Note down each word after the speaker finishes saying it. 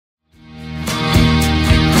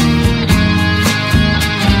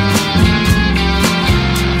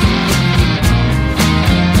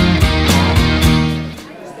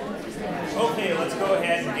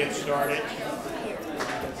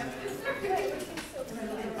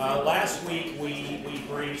Last week we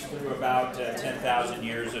breezed through about 10,000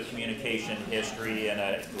 years of communication history in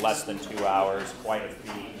less than 2 hours, quite a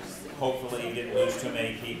feat. Hopefully you didn't lose too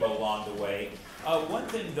many people along the way. One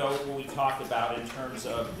thing though we talked about in terms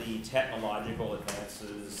of the technological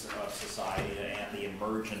advances of society and the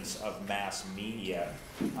emergence of mass media,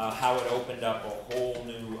 how it opened up a whole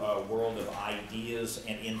new world of ideas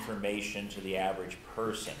and information to the average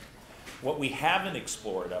person. What we haven't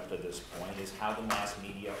explored up to this point is how the mass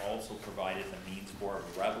media also provided the means for a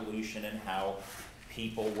revolution in how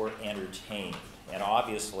people were entertained. And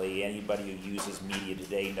obviously, anybody who uses media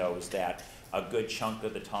today knows that a good chunk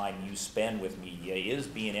of the time you spend with media is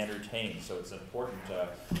being entertained. So it's an important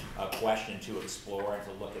question to explore and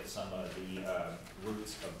to look at some of the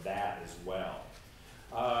roots of that as well.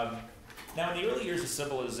 Now, in the early years of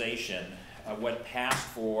civilization, what passed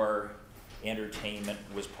for entertainment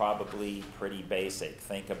was probably pretty basic.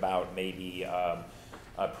 Think about maybe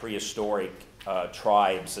prehistoric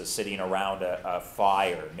tribes sitting around a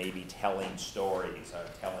fire, maybe telling stories,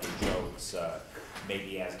 telling jokes,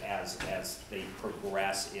 maybe as they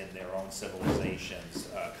progress in their own civilizations,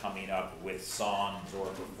 coming up with songs or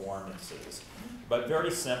performances. But very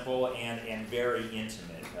simple and very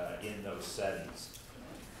intimate in those settings.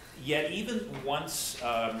 Yet even once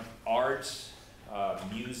art,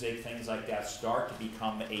 music, things like that start to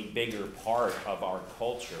become a bigger part of our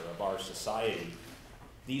culture, of our society,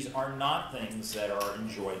 these are not things that are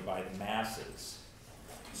enjoyed by the masses.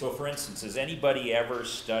 So for instance, has anybody ever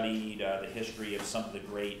studied the history of some of the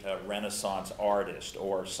great Renaissance artists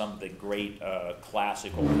or some of the great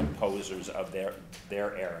classical composers of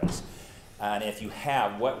their eras? And if you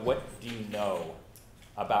have, what do you know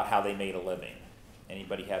about how they made a living?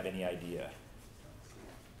 Anybody have any idea?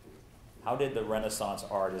 How did the Renaissance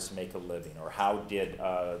artists make a living, or how did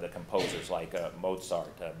the composers like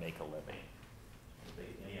Mozart make a living?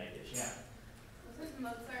 Any ideas? Yeah. Was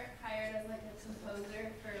Mozart hired as like a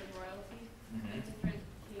composer for royalty? Like different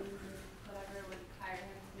kings and whatever would hire him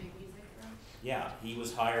to make music for them? Yeah, he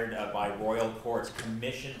was hired by royal courts,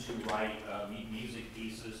 commissioned to write music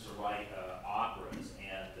pieces, to write operas,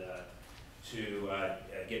 and to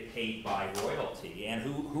get paid by royalty. And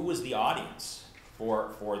who was the audience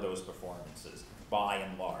for those performances, by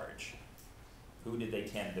and large? Who did they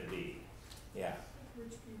tend to be? Yeah.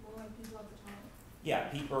 Rich people and people at the top. Yeah,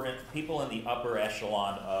 people in the upper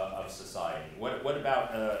echelon of society. What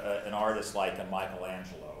about an artist like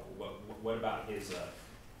Michelangelo? What about his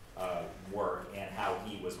work and how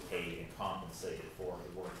he was paid and compensated for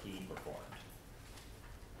the work he performed?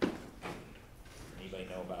 Anybody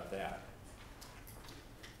know about that?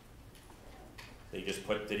 They just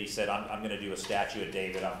did he said, I'm going to do a statue of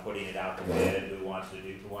David, I'm putting it out to bid, who wants to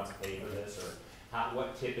pay for this? Or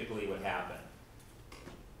what typically would happen?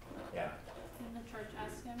 Yeah. Didn't the church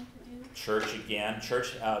ask him to do? Church again.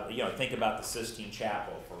 Church, think about the Sistine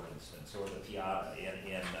Chapel, for instance, or the Piazza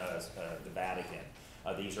in the Vatican.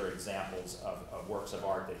 These are examples of works of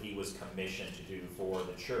art that he was commissioned to do for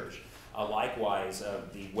the church. Likewise,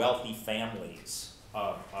 the wealthy families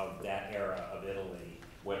of that era of Italy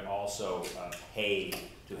would also pay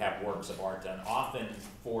to have works of art done, often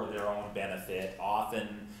for their own benefit,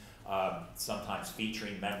 often sometimes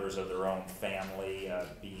featuring members of their own family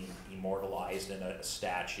being immortalized in a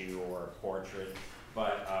statue or a portrait.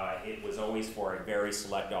 But it was always for a very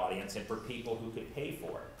select audience and for people who could pay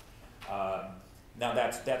for it. Now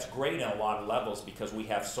that's great in a lot of levels because we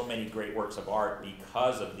have so many great works of art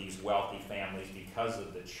because of these wealthy families, because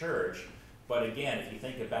of the church. But again, if you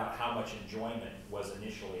think about how much enjoyment was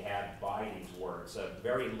initially had by these works,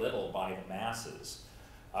 very little by the masses.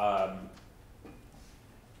 But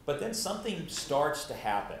then something starts to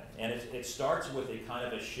happen, and it starts with a kind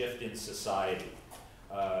of a shift in society.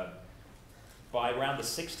 By around the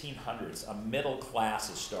 1600s, a middle class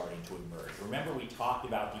is starting to emerge. Remember, we talked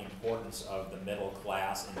about the importance of the middle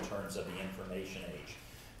class in terms of the information age.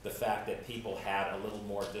 The fact that people had a little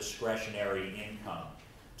more discretionary income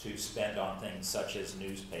to spend on things such as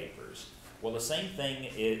newspapers. Well, the same thing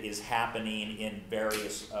is happening in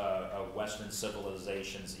various Western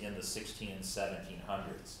civilizations in the 16 and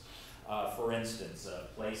 1700s. For instance,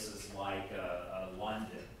 places like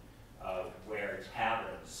London, where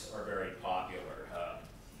taverns are very popular.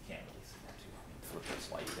 You can't really see that too. Let me flip this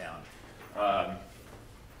light down.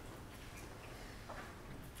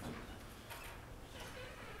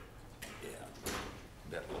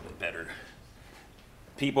 Yeah, a little bit better.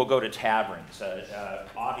 People go to taverns.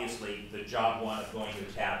 Obviously, the job one of going to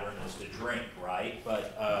a tavern is to drink, right?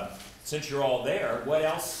 But since you're all there, what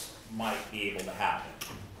else might be able to happen?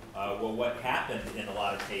 Well, what happened in a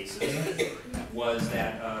lot of cases was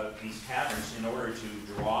that these taverns, in order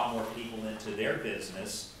to draw more people into their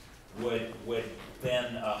business, would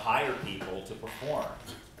then hire people to perform.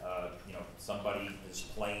 You know, somebody is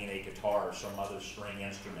playing a guitar or some other string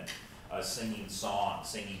instrument, singing songs,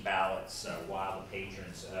 singing ballads, while the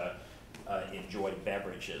patrons enjoyed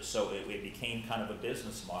beverages. So it became kind of a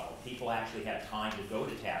business model. People actually had time to go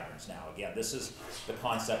to taverns now. Again, this is the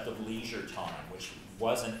concept of leisure time, which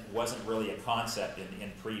wasn't really a concept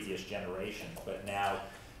in previous generations, but now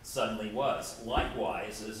suddenly was.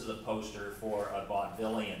 Likewise, this is a poster for a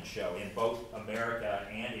vaudevillian show in both America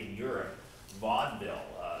and in Europe. Vaudeville,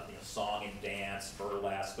 you know, song and dance,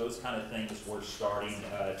 burlesque, those kind of things were starting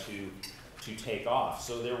to take off.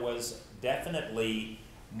 So there was definitely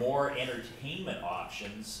more entertainment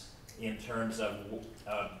options in terms of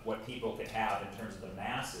what people could have in terms of the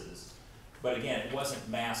masses. But again, it wasn't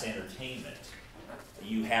mass entertainment.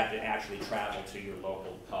 You had to actually travel to your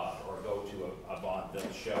local pub or go to a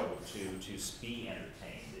vaudeville show to be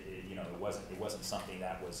entertained. You know, it wasn't something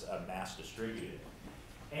that was mass distributed.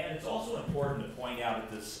 And it's also important to point out at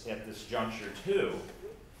this juncture too,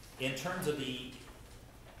 in terms of the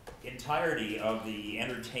entirety of the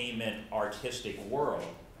entertainment artistic world,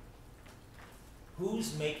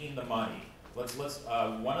 who's making the money?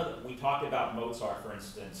 We talked about Mozart, for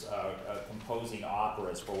instance, composing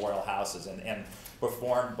operas for royal houses and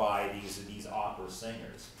performed by these opera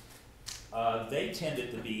singers. They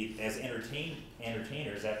tended to be as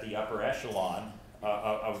entertainers at the upper echelon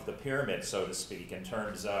of the pyramid, so to speak, in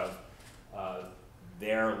terms of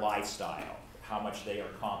their lifestyle, how much they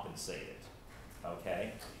are compensated.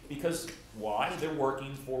 Okay, because why? They're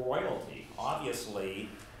working for royalty. Obviously,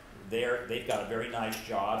 they've got a very nice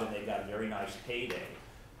job and they've got a very nice payday.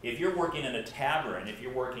 If you're working in a tavern, if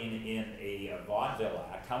you're working in a vaudeville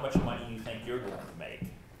act, how much money do you think you're going to make?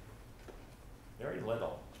 Very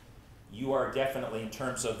little. You are definitely, in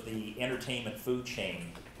terms of the entertainment food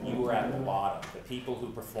chain, you are at the bottom. The people who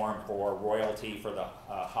perform for royalty, for the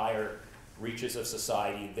higher reaches of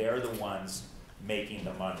society, they're the ones making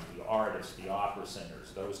the money. The artists, the opera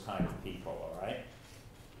singers, those kind of people, all right?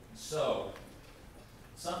 So,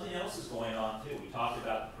 something else is going on too. We talked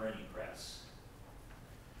about the printing press.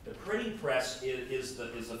 The printing press is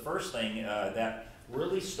the first thing that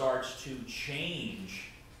really starts to change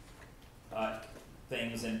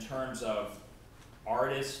things in terms of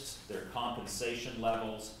artists, their compensation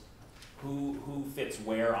levels, who fits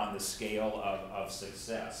where on the scale of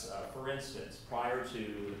success. For instance, prior to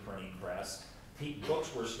the printing press,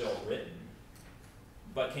 books were still written.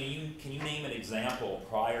 But can you name an example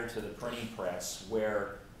prior to the printing press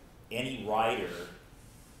where any writer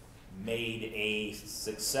made a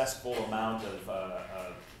successful amount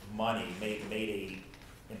of money, made a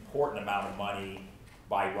important amount of money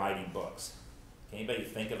by writing books? Can anybody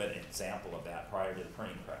think of an example of that prior to the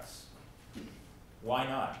printing press? Why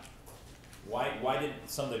not? Why did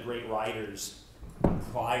some of the great writers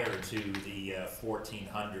prior to the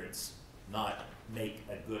 1400s not make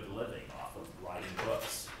a good living off of writing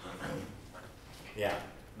books? Yeah.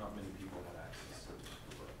 Not many people had access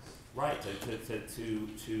to books. Right.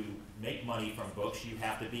 To make money from books, you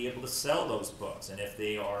have to be able to sell those books, and if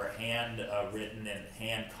they are hand written and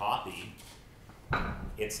hand copied,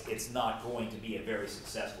 it's not going to be a very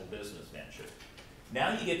successful business venture.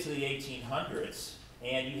 Now you get to the 1800s,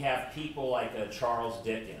 and you have people like Charles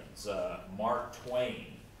Dickens, Mark Twain,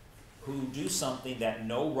 who do something that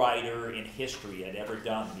no writer in history had ever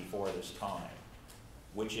done before this time,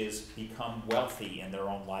 which is become wealthy in their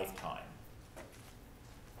own lifetime.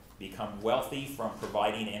 Become wealthy from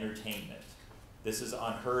providing entertainment. This is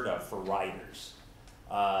unheard of for writers.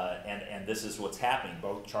 And this is what's happening.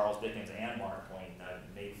 Both Charles Dickens and Mark Twain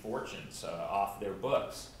made fortunes off their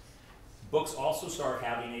books. Books also start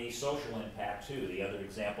having a social impact too. The other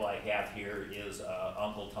example I have here is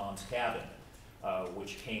Uncle Tom's Cabin,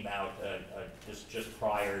 which came out just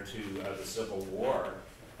prior to the Civil War.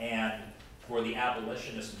 And for the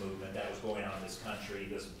abolitionist movement that was going on in this country,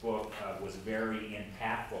 this book was very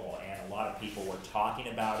impactful, and a lot of people were talking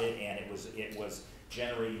about it, and it was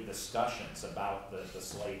generating discussions about the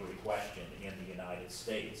slavery question in the United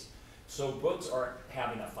States. So books are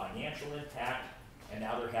having a financial impact, and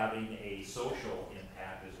now they're having a social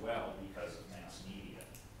impact as well because of mass media.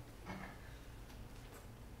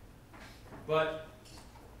 But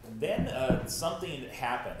then something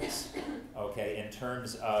happens, okay, in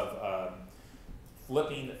terms of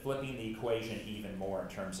flipping the equation even more in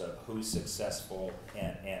terms of who's successful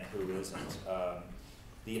and who isn't.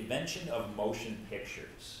 The invention of motion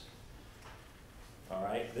pictures. All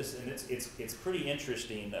right, it's pretty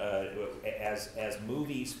interesting as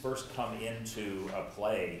movies first come into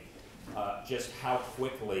play. just how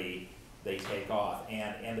quickly they take off.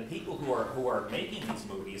 And the people who are making these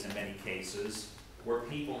movies in many cases were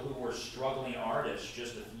people who were struggling artists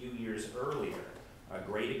just a few years earlier. A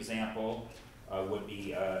great example would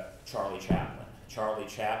be Charlie Chaplin. Charlie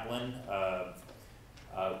Chaplin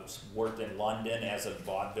worked in London as a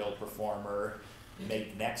vaudeville performer,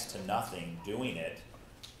 made next to nothing doing it,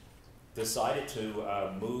 decided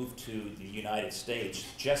to move to the United States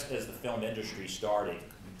just as the film industry started,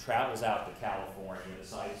 travels out to California,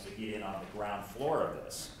 decides to get in on the ground floor of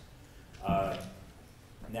this.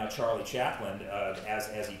 Now Charlie Chaplin,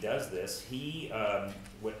 as he does this, he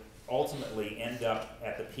would ultimately end up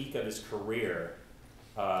at the peak of his career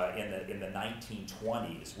in the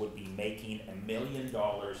 1920s, would be making $1 million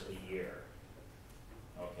a year.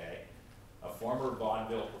 Okay, a former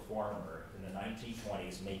vaudeville performer in the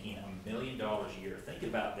 1920s making $1 million a year. Think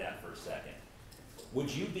about that for a second. Would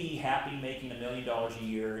you be happy making $1 million a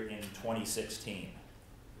year in 2016?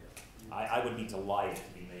 I would be delighted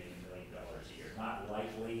to be making $1 million a year. Not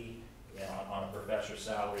likely, you know, on a professor's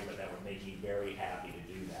salary, but that would make me very happy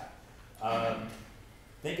to do that.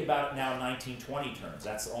 Think about it now in 1920 terms.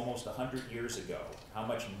 That's almost 100 years ago. How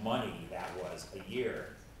much money that was a year.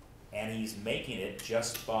 And he's making it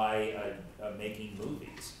just by making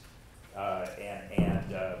movies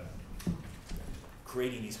and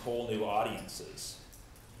creating these whole new audiences.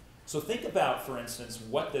 So think about, for instance,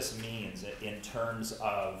 what this means in terms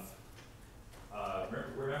of,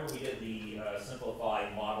 remember we did the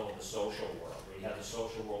simplified model of the social world. We have the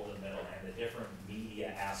social world in the middle and the different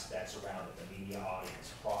media aspects around it, the media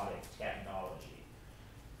audience, product, technology.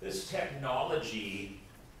 This technology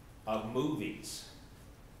of movies,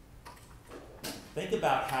 think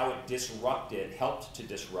about how it disrupted, helped to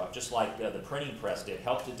disrupt, just like the printing press did,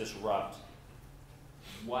 helped to disrupt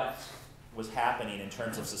what was happening in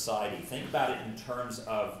terms of society. Think about it in terms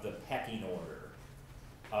of the pecking order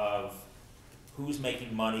of who's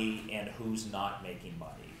making money and who's not making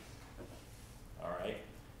money. All right?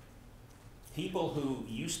 People who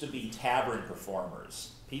used to be tavern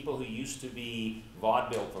performers, people who used to be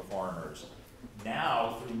vaudeville performers,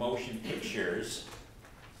 now through motion pictures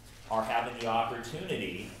are having the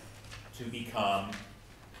opportunity to become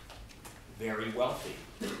very wealthy.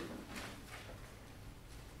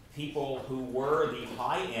 People who were the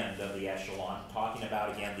high end of the echelon, talking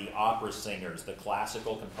about again the opera singers, the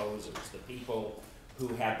classical composers, the people who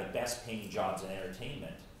had the best paying jobs in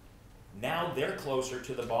entertainment, now they're closer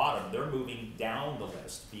to the bottom. They're moving down the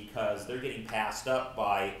list because they're getting passed up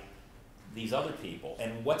by these other people.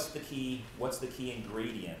 And what's the key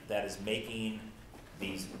ingredient that is making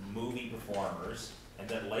these movie performers, and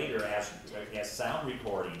then later as sound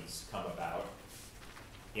recordings come about,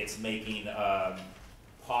 it's making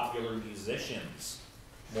popular musicians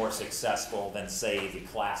more successful than, say, the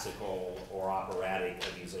classical or operatic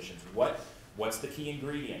musicians. What's the key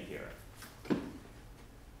ingredient here?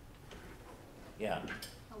 Yeah.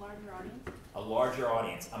 A larger audience? A larger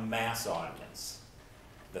audience, a mass audience.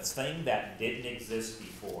 The thing that didn't exist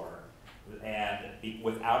before, and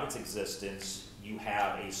without its existence, you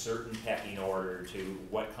have a certain pecking order to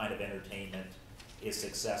what kind of entertainment is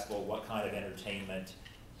successful, what kind of entertainment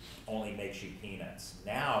only makes you peanuts.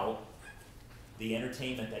 Now, the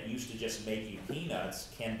entertainment that used to just make you peanuts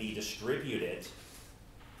can be distributed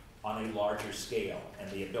on a larger scale. And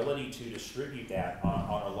the ability to distribute that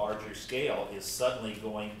on a larger scale is suddenly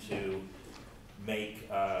going to make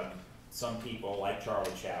some people like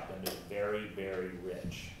Charlie Chaplin very, very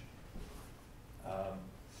rich.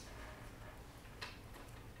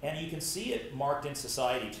 And you can see it marked in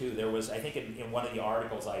society too. There was, I think in one of the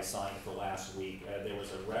articles I assigned for last week, there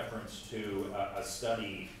was a reference to a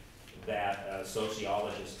study that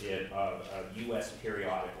sociologists did of US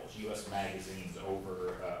periodicals, US magazines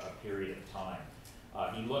over a period of time.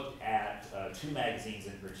 He looked at two magazines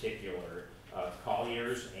in particular,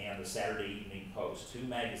 Collier's and the Saturday Evening Post, two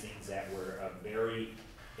magazines that were very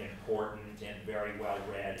important and very well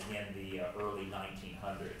read in the early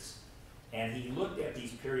 1900s. And he looked at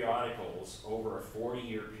these periodicals over a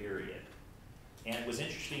 40-year period. And it was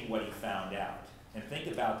interesting what he found out. And think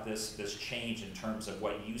about this change in terms of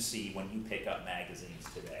what you see when you pick up magazines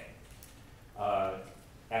today.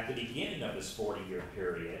 At the beginning of this 40-year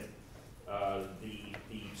period, the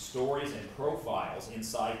stories and profiles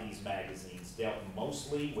inside these magazines dealt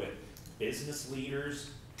mostly with business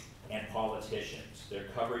leaders and politicians. Their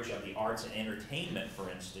coverage of the arts and entertainment, for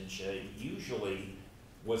instance, usually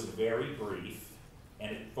was very brief,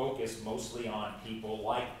 and it focused mostly on people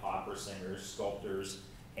like opera singers, sculptors,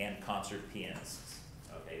 and concert pianists.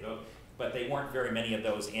 Okay, but they weren't very many of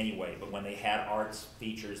those anyway, but when they had arts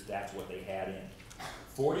features, that's what they had in.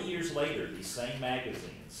 40 years later, these same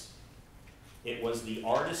magazines, it was the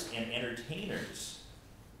artists and entertainers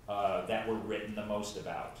that were written the most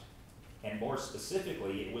about. And more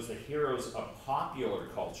specifically, it was the heroes of popular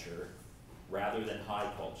culture rather than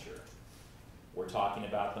high culture. We're talking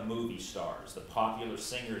about the movie stars, the popular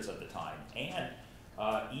singers of the time, and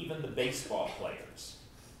even the baseball players,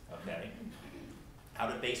 okay? How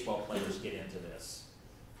did baseball players get into this?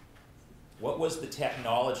 What was the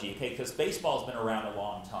technology? Okay, because baseball's been around a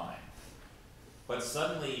long time. But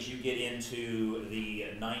suddenly, as you get into the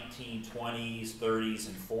 1920s, 30s,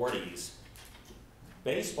 and 40s,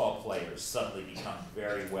 baseball players suddenly become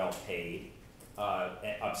very well paid,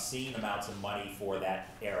 obscene amounts of money for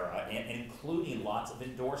that era, and including lots of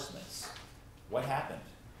endorsements. What happened?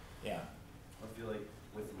 Yeah. I feel like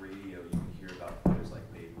with radio, you can hear about players like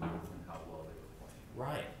Beebout and how well they were playing.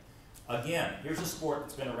 Right. Again, here's a sport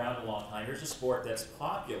that's been around a long time. Here's a sport that's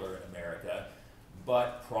popular in America,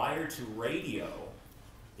 but prior to radio,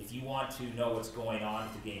 if you want to know what's going on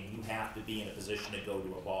at the game, you have to be in a position to go to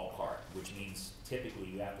a ballpark, which means typically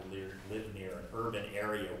you have to live near an urban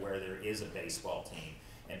area where there is a baseball team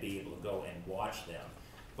and be able to go and watch them.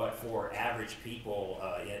 But for average people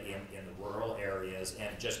in the rural areas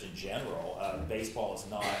and just in general, baseball is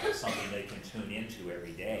not something they can tune into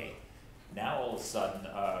every day. Now all of a sudden,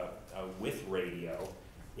 with radio,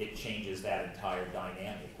 it changes that entire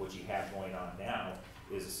dynamic. What you have going on now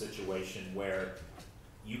is a situation where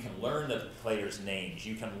you can learn the players' names.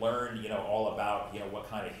 You can learn, all about, what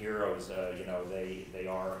kind of heroes, they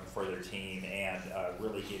are for their team, and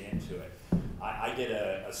really get into it. I did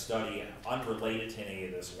a study unrelated to any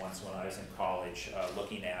of this once when I was in college,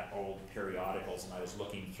 looking at old periodicals, and I was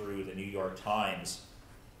looking through the New York Times,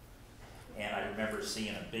 and I remember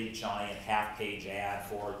seeing a big giant half-page ad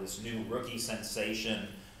for this new rookie sensation,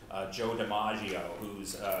 Joe DiMaggio,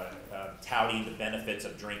 who's touting the benefits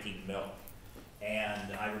of drinking milk.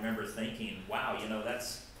 And I remember thinking, wow,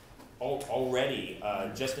 that's already,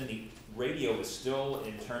 just in the radio is still,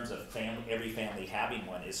 in terms of every family having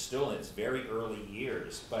one, is still in its very early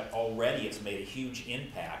years, but already it's made a huge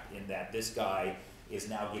impact in that this guy is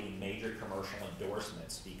now getting major commercial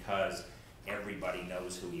endorsements because everybody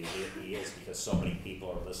knows who he is because so many people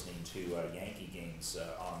are listening to Yankee games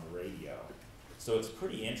on the radio. So it's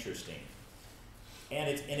pretty interesting. And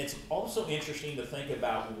it's also interesting to think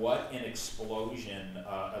about what an explosion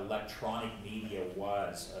electronic media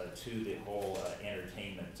was to the whole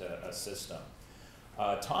entertainment system.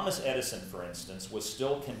 Thomas Edison, for instance, was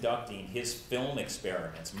still conducting his film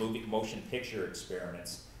experiments, motion picture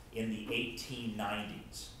experiments, in the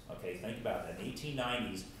 1890s. Okay, think about that. In the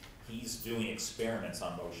 1890s, he's doing experiments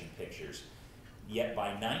on motion pictures. Yet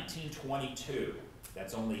by 1922,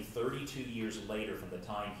 that's only 32 years later from the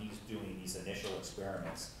time he's doing these initial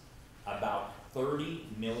experiments, about 30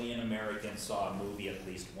 million Americans saw a movie at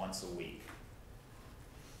least once a week.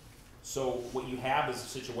 So what you have is a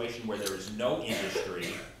situation where there is no industry.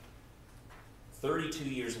 32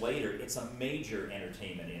 years later, it's a major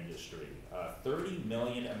entertainment industry. 30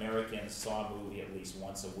 million Americans saw a movie at least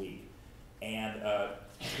once a week. And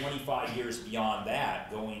 25 years beyond that,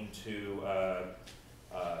 going to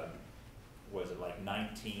was it like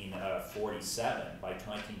 1947? By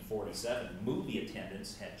 1947, movie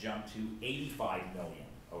attendance had jumped to 85 million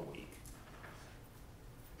a week.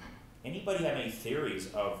 Anybody have any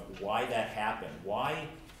theories of why that happened? Why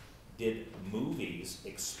did movies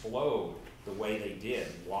explode the way they did?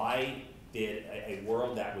 Why did a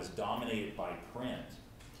world that was dominated by print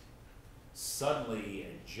suddenly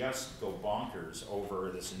just go bonkers over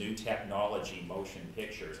this new technology, motion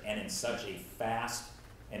pictures, and in such a fast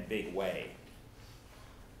and big way?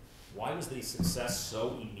 Why was the success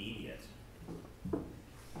so immediate?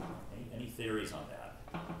 Any theories on that?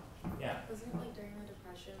 Yeah. Wasn't it like during the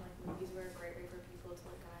Depression, like movies were a great way for people to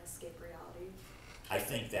like kind of escape reality? I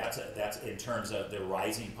think that's in terms of the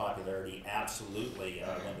rising popularity, absolutely.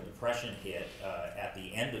 When the Depression hit at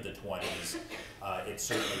the end of the 20s, it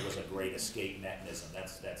certainly was a great escape mechanism.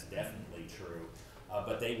 That's definitely true.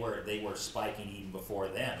 But they were spiking even before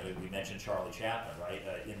then. I mean, we mentioned Charlie Chaplin, right?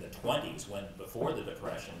 In the 20s, when before the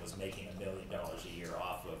Depression, was making $1 million a year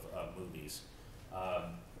off of movies.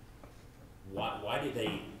 Why did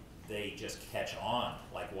they just catch on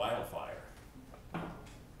like wildfire?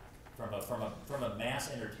 From a mass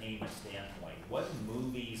entertainment standpoint, what did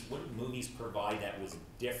movies provide that was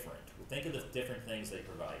different? Think of the different things they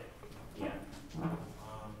provided. Yeah.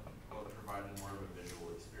 Well, it provided more of a visual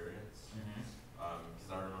experience. Because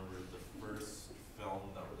I remember the first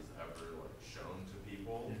film that was ever like shown to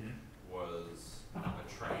people was a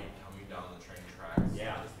train coming down the train tracks.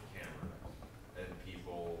 Yeah. As the camera, and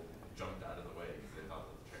people jumped out of the way because they thought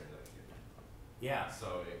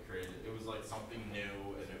something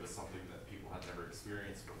new, and it was something that people had never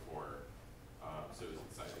experienced before. So it was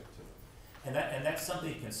exciting to. And that's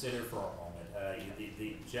something to consider for a moment.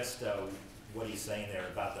 What he's saying there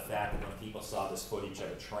about the fact that when people saw this footage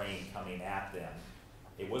of a train coming at them,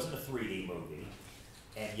 it wasn't a 3D movie,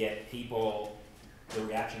 and yet the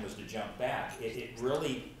reaction was to jump back. It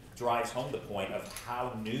really drives home the point of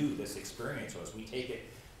how new this experience was. We take it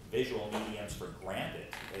visual mediums for granted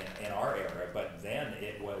in our era, but then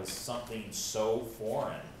it was something so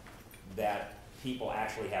foreign that people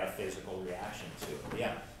actually had a physical reaction to it.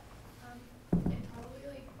 Yeah. It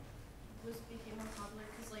probably became more popular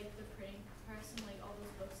because the printing press and all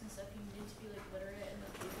those books and stuff, you needed to be literate and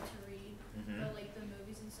be able to read. But the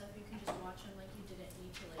movies and stuff, you can just watch them you didn't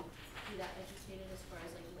need to be that educated as far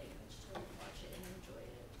as language to watch it and enjoy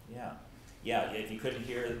it. Yeah. Yeah, if you couldn't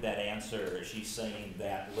hear that answer, she's saying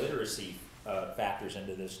that literacy factors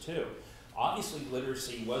into this too. Obviously,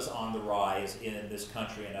 literacy was on the rise in this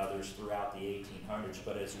country and others throughout the 1800s,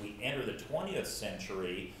 but as we enter the 20th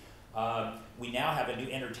century, we now have a new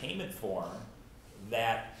entertainment form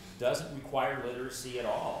that doesn't require literacy at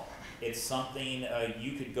all. It's something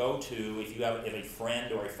you could go to if you have a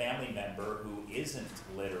friend or a family member who isn't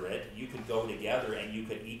literate. You could go together and you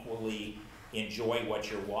could equally enjoy what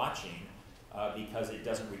you're watching because it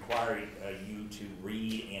doesn't require you to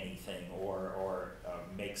read anything or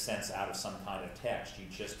make sense out of some kind of text. You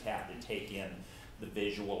just have to take in the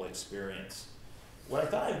visual experience. What I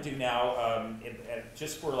thought I'd do now,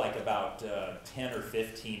 just for about 10 or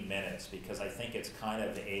 15 minutes, because I think it's kind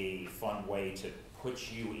of a fun way to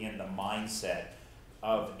put you in the mindset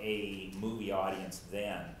of a movie audience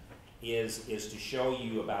then, is to show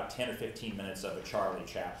you about 10 or 15 minutes of a Charlie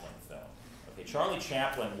Chaplin film. Okay, Charlie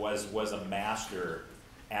Chaplin was a master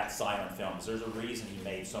at silent films. There's a reason he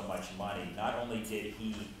made so much money. Not only did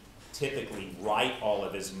he typically write all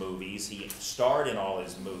of his movies, he starred in all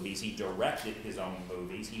his movies, he directed his own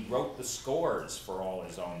movies, he wrote the scores for all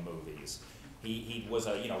his own movies. He was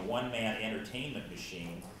a one-man entertainment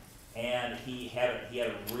machine, and he had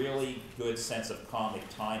a really good sense of comic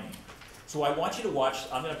timing. So I want you to watch,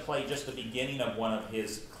 I'm going to play just the beginning of one of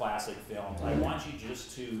his classic films. I want you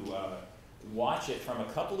just to watch it from a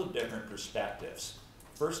couple of different perspectives.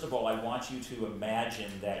 First of all, I want you to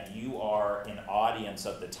imagine that you are an audience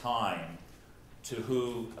of the time to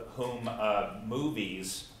whom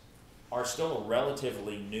movies are still a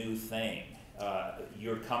relatively new thing.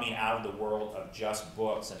 You're coming out of the world of just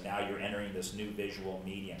books, and now you're entering this new visual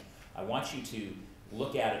medium. I want you to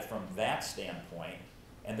look at it from that standpoint,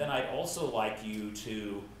 and then I'd also like you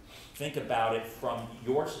to think about it from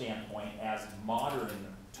your standpoint as modern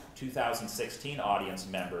 2016 audience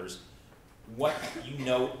members, what you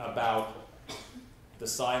note about the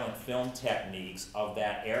silent film techniques of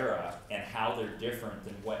that era and how they're different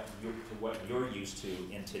than what you're used to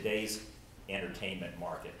in today's entertainment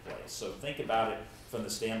marketplace. So think about it from the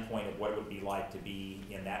standpoint of what it would be like to be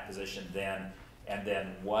in that position then, and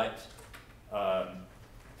then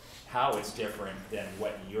how it's different than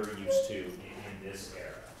what you're used to in this era.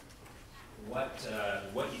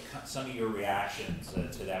 Some of your reactions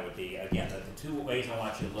to that would be, again, the two ways I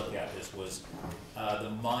want you to look at this was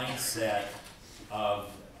the mindset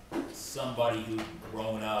of somebody who'd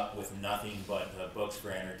grown up with nothing but books for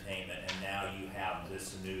entertainment, and now you have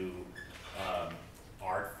this new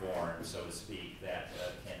art form, so to speak, that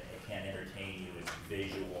can entertain you. It's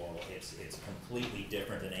visual. It's completely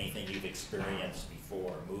different than anything you've experienced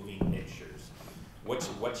before. Moving pictures.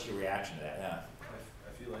 What's your reaction to that? Yeah.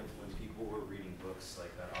 I feel like when people were reading books,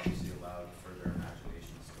 that obviously allowed for their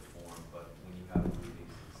imaginations to form, but when you have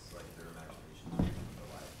movies, it's like their imaginations are coming to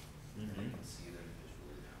life. Mm-hmm. You can see them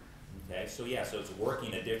visually now. Okay, so it's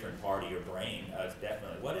working a different part of your brain,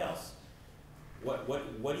 definitely. What else?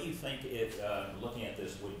 What do you think looking at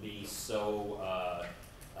this would be so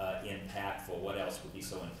impactful? What else would be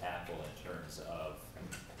so impactful in terms of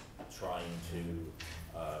trying to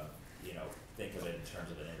think of it in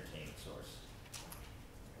terms of an entertainment source?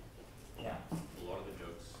 Yeah. A lot of the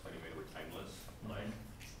jokes that he made were timeless. Like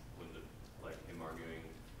when him arguing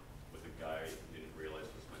with a guy who didn't realize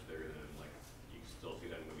was much bigger than him. You still see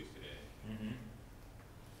that in movies today. Mm-hmm.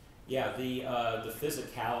 Yeah, the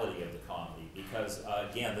physicality of the comedy, because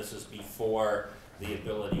again, this is before the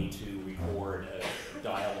ability to record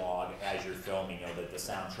dialogue as you're filming. That the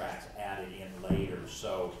soundtrack's added in later.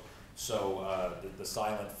 So the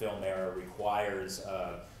silent film era requires,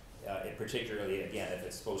 particularly again, if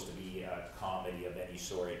it's supposed to be a comedy of any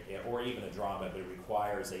sort, or even a drama, but it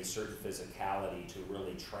requires a certain physicality to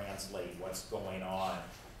really translate what's going on,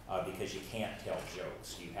 because you can't tell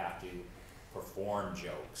jokes. You have to perform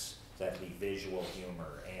jokes. That be visual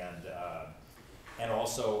humor, and And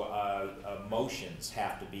also, emotions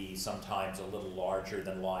have to be sometimes a little larger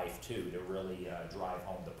than life too, to really drive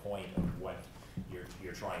home the point of what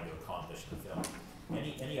you're trying to accomplish in the film.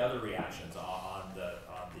 Any other reactions on the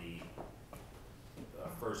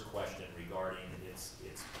first question regarding its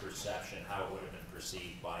perception, how it would have been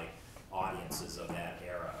perceived by audiences of that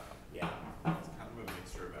era? Yeah. It's kind of a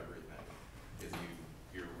mixture of everything, because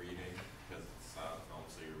you're reading, because it's silent film,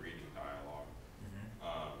 so you're reading dialogue.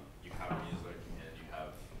 You have music and you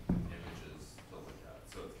have images to look at,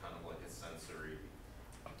 so it's kind of like a sensory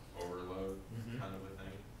overload kind of a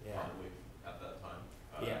thing, Yeah. probably at that time,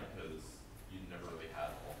 Yeah. because you never really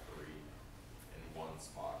had all three in one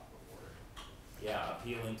spot before. Yeah,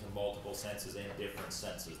 appealing to multiple senses and different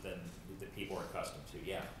senses than that people are accustomed to.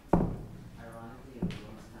 Yeah. Ironically, it was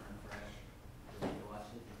almost kind of fresh to watch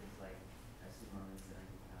it because, like, I've seen more movies than I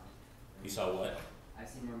can count. You saw what? I've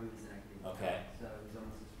seen more movies than I can count. Okay. So it was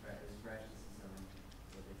almost as fresh. It was fresh to see something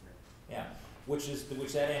so different. Yeah, which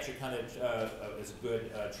that answer kind of is a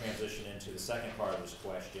good transition into the second part of this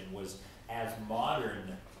question, was as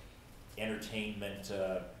modern entertainment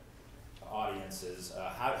audiences,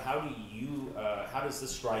 how does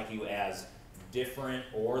this strike you as different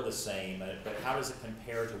or the same, but how does it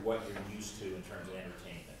compare to what you're used to in terms of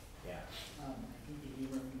entertainment? Yeah. I think the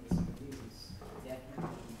humor from this movie was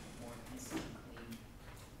definitely more innocent and clean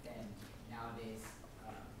than nowadays.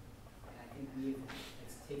 And I think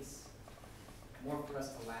it takes more for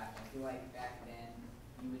us to laugh. I feel like back then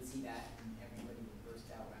you would see that and everybody would burst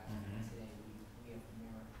out laughing. And today we have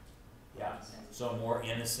more sense. So more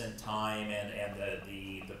innocent time, and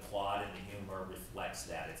the plot and the humor reflects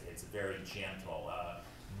that. It's very gentle.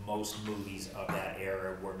 Most movies of that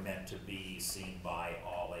era were meant to be seen by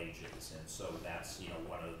all ages, and so that's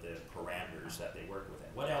one of the parameters that they work within.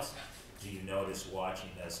 What else do you notice watching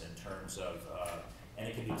this in terms of, and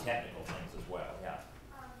it can be technical things as well? Yeah.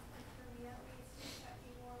 For me at least, it kept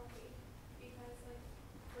me more awake because like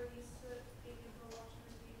we're used to being able to watch a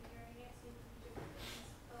movie and hearing it, seeing different things,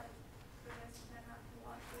 but for this to not to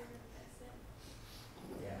watch it and miss it.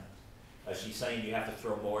 Yeah. She's saying you have to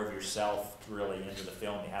throw more of yourself really into the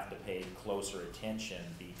film. You have to pay closer attention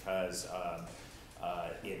because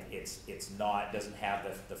it's not, doesn't have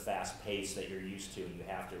the fast pace that you're used to. You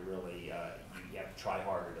have to really you have to try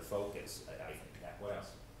harder to focus. I think that. What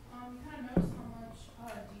else? Kind of notice how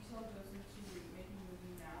much detail goes into making a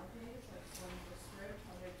movie nowadays, like when the script,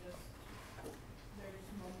 how they're just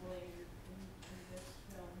mumbling in this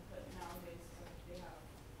film, but nowadays like, they have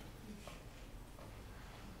huge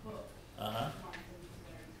book.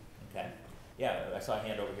 Okay. Yeah, I saw a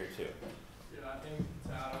hand over here too. Yeah, I think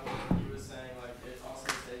to add on what you were saying, like it also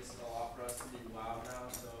takes a lot for us to be loud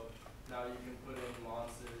now. So now you can put in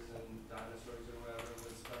monsters and dinosaurs or whatever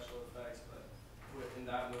with special effects, but in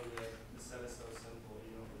that movie, like, the set is so simple,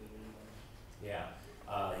 you don't really need much. Yeah.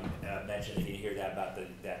 You mentioned, if you hear that about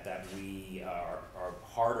that we are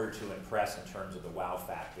harder to impress in terms of the wow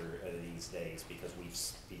factor these days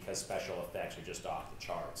because special effects are just off the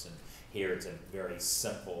charts, and here it's a very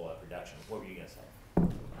simple production. What were you gonna say?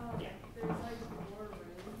 Yeah. There's like more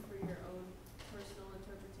room for your own personal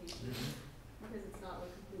interpretation because it's not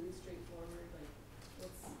like completely straightforward, like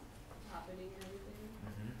what's happening and everything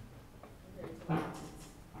compared to like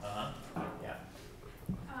Yeah.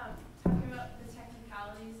 Talking about the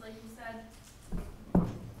technicalities, like you said,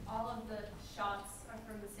 all of the shots are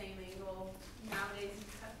from the same angle. Nowadays, you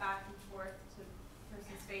cut back and forth to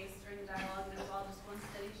person's face during the dialogue, and it's all just one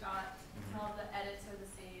steady shot. All of the edits are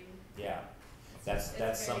the same. Yeah.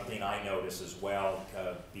 That's something I notice as well,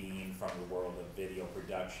 being from the world of video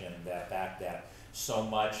production, that fact that so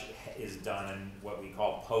much is done in what we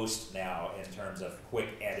call post now in terms of quick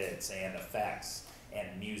edits and effects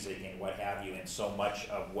and music and what have you, and so much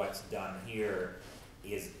of what's done here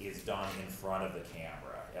is done in front of the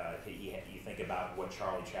camera. You think about what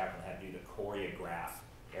Charlie Chaplin had to do to choreograph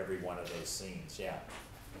every one of those scenes. Yeah.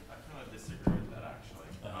 I kind of disagree with that actually,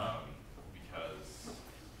 because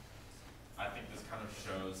I think this kind of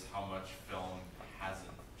shows how much film hasn't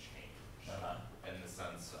changed in the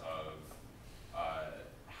sense of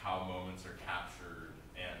how moments are captured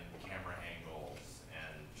and camera angles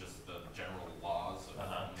and just the general laws of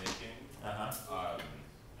filmmaking.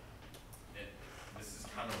 This is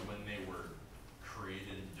kind of when they were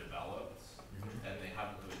created and developed, and they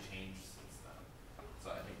haven't really changed since then.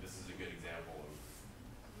 So I think this is a good example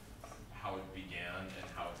of how it began and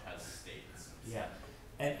how it has stayed since. Yeah.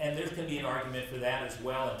 And there can be an argument for that as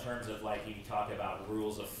well in terms of, like, you talk about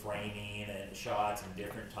rules of framing and shots and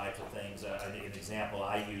different types of things. An example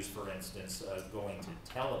I use, for instance, going to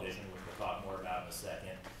television, which we'll talk more about in a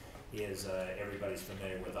second, is everybody's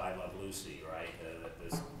familiar with I Love Lucy, right?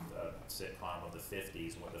 This sitcom of the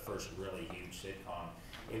 50s, one of the first really huge sitcom.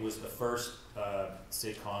 It was the first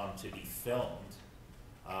sitcom to be filmed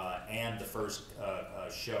and the first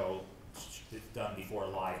show done before a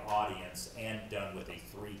live audience and done with a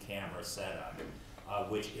 3-camera setup,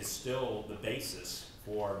 which is still the basis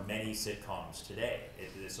for many sitcoms today.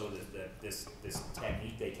 So this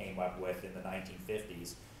technique they came up with in the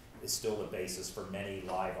 1950s is still the basis for many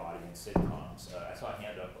live audience sitcoms. I saw a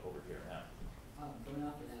hand up over here now. Going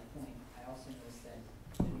off of that point, I also noticed that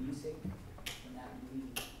the music from that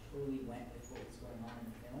movie totally went with what was going on in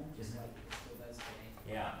the film, just like it still does today.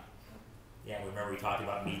 Yeah. Yeah, remember we talked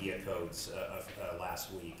about media codes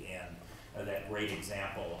last week, and that great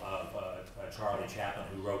example of Charlie Chaplin,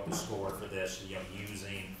 who wrote the score for this,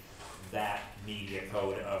 using that media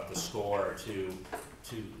code of the score to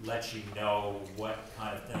let you know what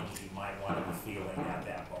kind of things you might want to be feeling at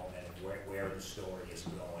that moment and where the story is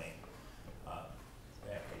going.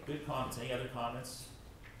 Okay, good comments. Any other comments?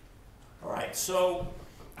 All right, so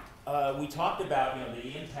we talked about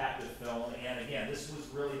the impact of film, and again, this was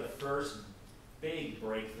really the first big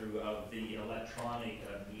breakthrough of the electronic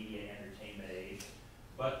media entertainment age.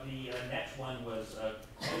 But the next one was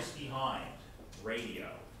close behind, radio.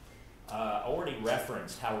 Already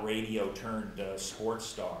referenced how radio turned sports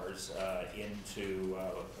stars into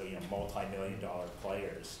multi-million-dollar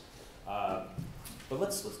players. But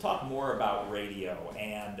let's talk more about radio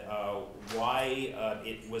and why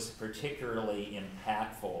it was particularly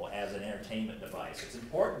impactful as an entertainment device. It's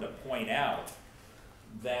important to point out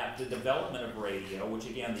that the development of radio, which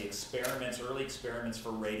again the early experiments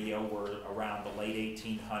for radio were around the late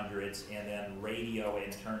 1800s, and then radio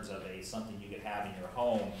in terms of something you could have in your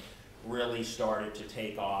home really started to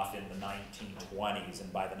take off in the 1920s,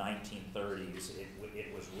 and by the 1930s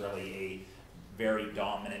it was really a very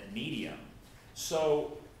dominant medium.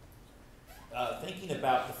 So thinking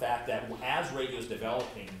about the fact that as radio is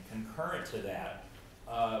developing, concurrent to that,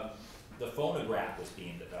 the phonograph was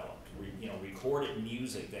being developed. Recorded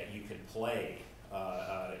music that you could play,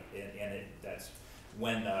 that's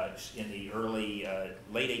when in the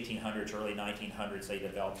late 1800s, early 1900s, they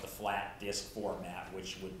developed the flat disc format,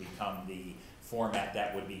 which would become the format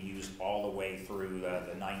that would be used all the way through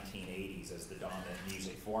the 1980s as the dominant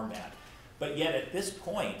music format. But yet at this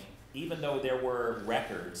point, even though there were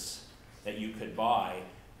records that you could buy,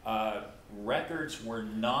 records were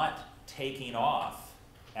not taking off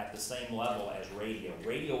at the same level as radio.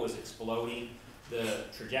 Radio was exploding, the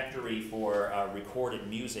trajectory for recorded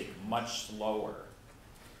music much slower.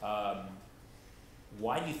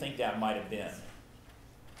 Why do you think that might have been?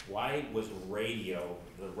 Why was radio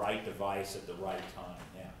the right device at the right time?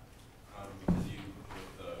 Yeah. Because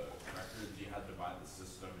with the records, you had to buy the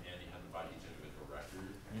system and you had to buy each individual record,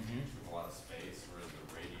 which took a lot of space, whereas the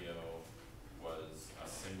radio was a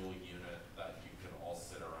single unit that you could all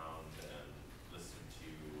sit around and listen to,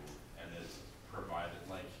 and it provided,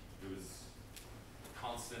 it was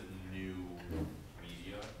constant new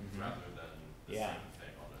media rather than the same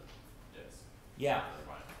thing on a disc. Yeah,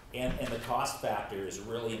 and the cost factor is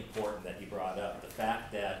really important that you brought up. The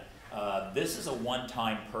fact that this is a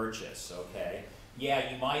one-time purchase, okay?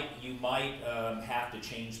 Yeah, you might have to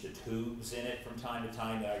change the tubes in it from time to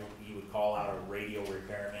time. You would call out a radio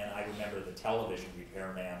repairman. I remember the television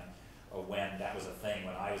repairman when that was a thing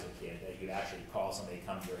when I was a kid. That you'd actually call somebody,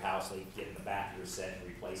 come to your house, they'd get in the back of your set and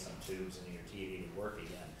replace some tubes, and your TV would work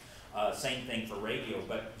again. Same thing for radio,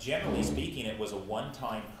 but generally speaking, it was a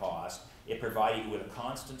one-time cost. It provided you with a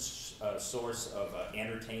constant source of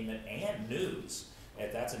entertainment and news.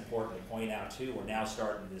 And that's important to point out too. We're now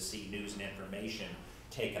starting to see news and information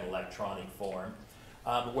take an electronic form.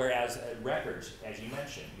 Whereas records, as you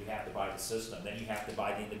mentioned, you have to buy the system, then you have to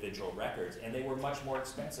buy the individual records, and they were much more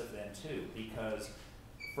expensive then too, because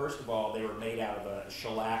first of all, they were made out of a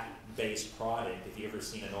shellac-based product. If you ever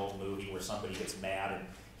seen an old movie where somebody gets mad and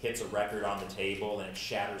hits a record on the table and it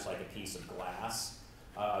shatters like a piece of glass,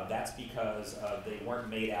 that's because they weren't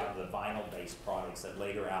made out of the vinyl-based products that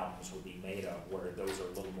later albums would be made of, where those are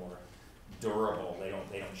a little more durable. They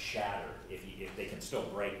don't shatter. If they can still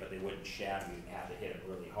break, but they wouldn't shatter. You'd have to hit them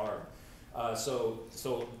really hard. So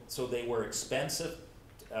they were expensive.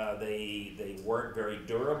 They weren't very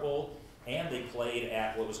durable, and they played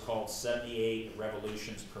at what was called 78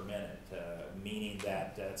 revolutions per minute, meaning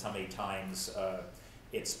that that's how many times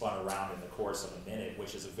it spun around in the course of a minute,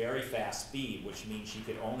 which is a very fast speed, which means you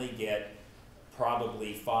could only get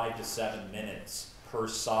probably 5 to 7 minutes per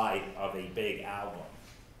side of a big album,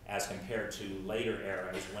 as compared to later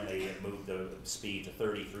eras when they moved the speed to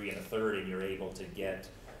 33 1/3, and you're able to get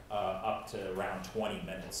up to around 20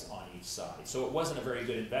 minutes on each side. So it wasn't a very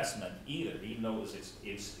good investment either, even though it was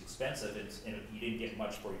expensive, and you didn't get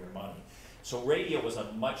much for your money. So radio was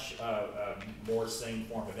a much more sane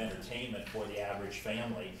form of entertainment for the average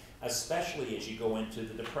family, especially as you go into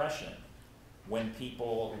the Depression, when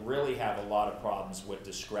people really have a lot of problems with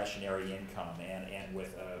discretionary income and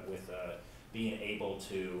with being able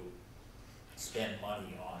to spend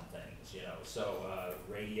money on things, you know. So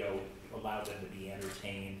radio allowed them to be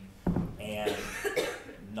entertained and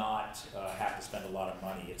not have to spend a lot of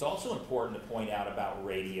money. It's also important to point out about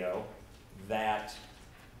radio that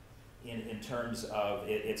in terms of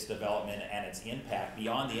its development and its impact,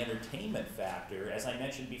 beyond the entertainment factor, as I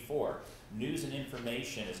mentioned before, news and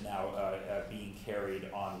information is now being carried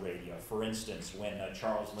on radio. For instance, when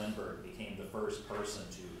Charles Lindbergh became the first person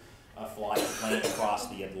to fly a plane across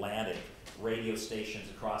the Atlantic, radio stations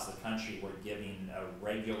across the country were giving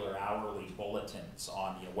regular hourly bulletins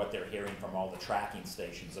on what they're hearing from all the tracking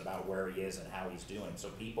stations about where he is and how he's doing. So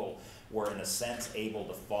people were, in a sense, able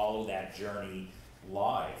to follow that journey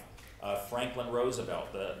live. Franklin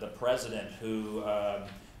Roosevelt, the president who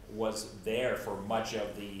was there for much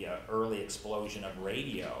of the early explosion of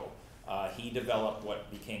radio, he developed what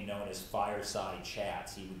became known as fireside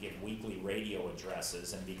chats. He would give weekly radio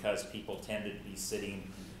addresses, and because people tended to be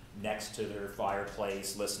sitting next to their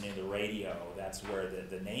fireplace listening to the radio, that's where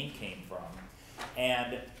the name came from.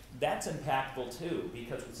 And that's impactful too,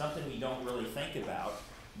 because it's something we don't really think about,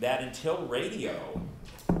 that until radio,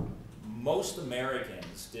 most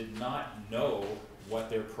Americans did not know what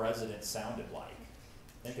their president sounded like.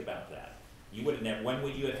 Think about that. You would have never, when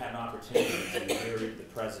would you have had an opportunity to hear the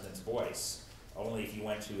president's voice? Only if you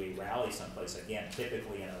went to a rally someplace. Again,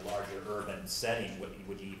 typically in a larger urban setting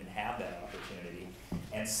would you even have that opportunity.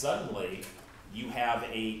 And suddenly, you have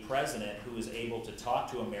a president who is able to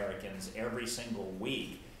talk to Americans every single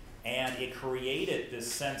week. And it created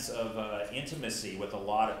this sense of intimacy with a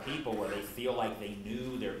lot of people where they feel like they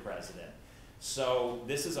knew their president. So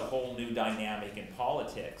this is a whole new dynamic in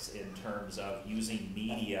politics in terms of using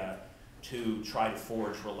media to try to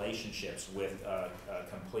forge relationships with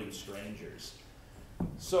complete strangers.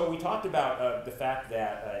 So we talked about the fact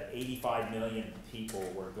that 85 million people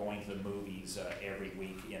were going to the movies every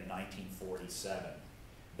week in 1947.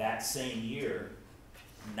 That same year,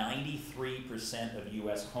 93% of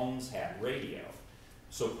US homes had radio.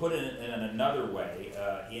 So put it in another way,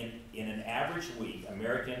 in an average week,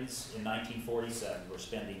 Americans in 1947 were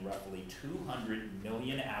spending roughly 200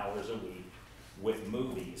 million hours a week with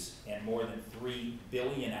movies and more than 3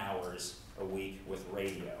 billion hours a week with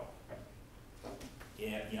radio.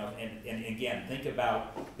 And again, think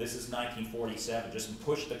about, this is 1947, just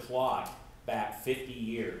push the clock back 50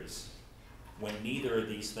 years when neither of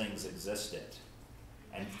these things existed.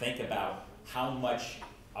 And think about how much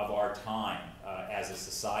of our time as a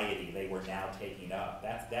society they were now taking up.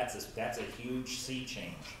 That's a huge sea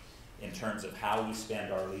change in terms of how we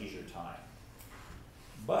spend our leisure time.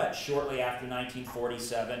 But shortly after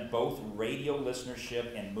 1947, both radio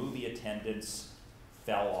listenership and movie attendance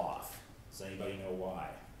fell off. Does anybody know why?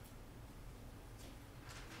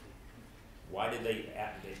 Why did they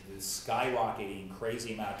skyrocketing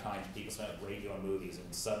crazy amount of time people spent with radio and movies,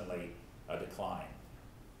 and suddenly a decline?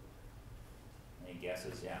 Any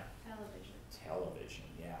guesses? Yeah. Television. Television,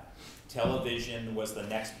 yeah. Television was the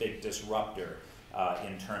next big disruptor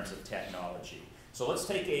in terms of technology. So let's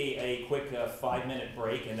take a quick 5-minute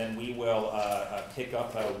break, and then we will pick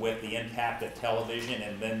up with the impact of television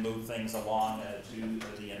and then move things along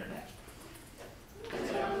to the internet.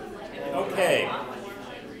 Okay.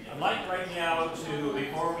 I'd like right now to,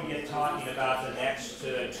 before we get talking about the next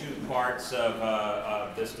 2 parts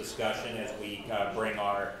of this discussion as we bring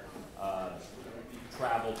our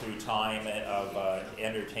travel through time of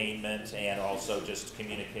entertainment and also just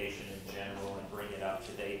communication in general and bring it up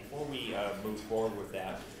to date. Before we move forward with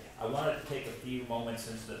that, I wanted to take a few moments,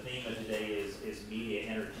 since the theme of today is media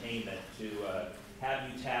entertainment, to have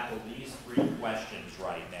you tackle these 3 questions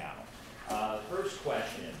right now. First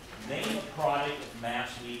question, name a product of mass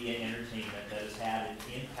media entertainment that has had an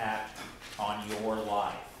impact on your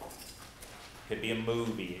life. It could be a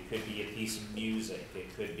movie, it could be a piece of music,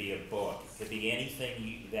 it could be a book, it could be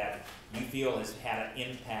anything that you feel has had an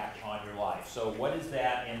impact on your life. So what is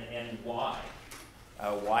that, and why?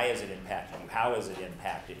 Why has it impacted you? How has it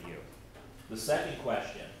impacted you? The second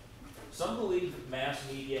question, some believe that mass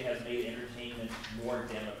media has made entertainment more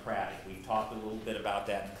democratic. We've talked a little bit about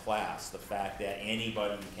that in class, the fact that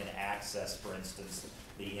anybody can access, for instance,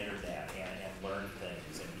 the internet and learn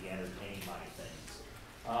things and be entertained by things.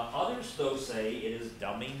 Others, though, say it is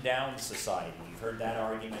dumbing down society. You've heard that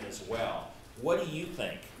argument as well. What do you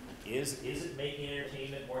think? Is it making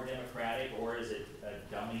entertainment more democratic, or is it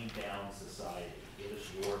dumbing down society? Give us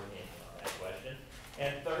your opinion on that question.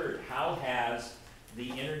 And third, how has the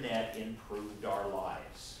internet improved our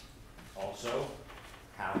lives? Also,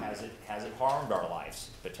 how has it harmed our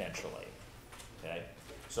lives potentially? Okay,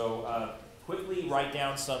 so quickly write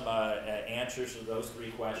down some answers to those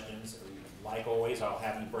three questions. Like always, I'll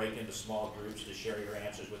have you break into small groups to share your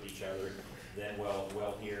answers with each other. Then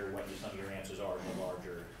we'll hear what some of your answers are in a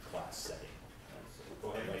larger class setting. So go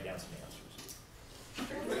ahead and write down some answers.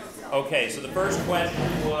 Okay, so the first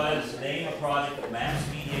question was, name a project of mass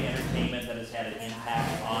media entertainment that has had an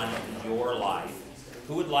impact on your life.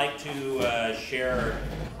 Who would like to share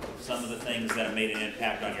some of the things that have made an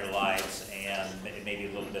impact on your lives and maybe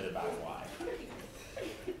a little bit about why?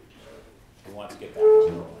 Who wants to get that one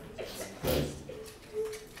going?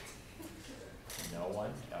 No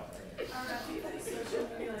one? No. I think like social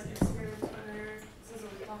media like Instagram, Twitter, this is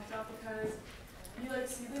what we talked about because you like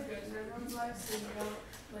see the good in everyone's life, so you don't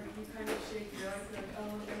like you kind of shake your life like,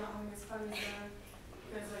 oh, they're not having as fun as them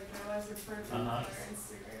because like their lives are perfect on their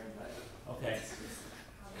Instagram, but Okay. it's just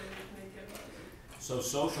how they make it look. So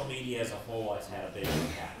social media as a whole has had a big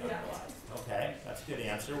impact on your life. Okay, that's a good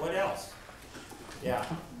answer. What else? Yeah.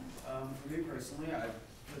 For me personally, I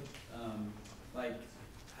put like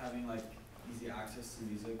having like easy access to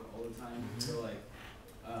music all the time. So like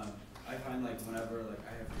I find like whenever like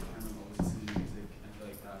I have free time, I'm always listening to music, and I feel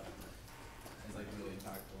like that is like really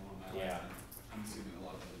impactful on my life. And I'm assuming a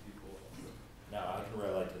lot of other people also. No, I can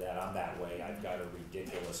relate to that. I'm that way. I've got a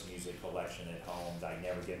ridiculous music collection at home that I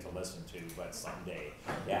never get to listen to, but someday.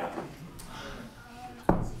 Yeah.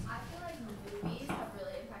 I feel like movies have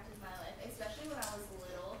really impacted my life, especially when I was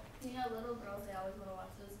little. You know, little girls, they always want to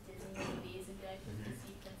watch those Disney movies and be like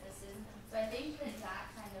Disney princesses. So I think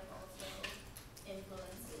that kind of also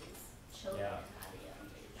influences children at a young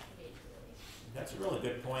age, really. That's a really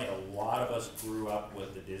good point. A lot of us grew up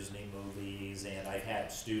with the Disney movies, and I've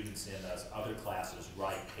had students in other classes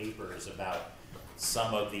write papers about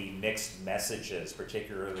some of the mixed messages,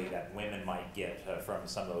 particularly that women might get from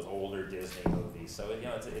some of those older Disney movies. So you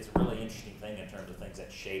know, it's a really interesting thing in terms of things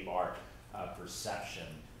that shape our perception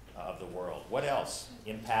of the world. What else?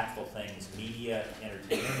 Impactful things. Media,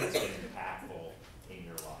 entertainment has been impactful in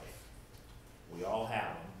your life. We all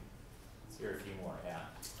have them. Let's hear a few more. Yeah.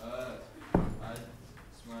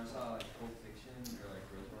 When I saw like Pulp Fiction or like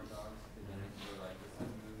Reservoir Dogs, because then they were like this type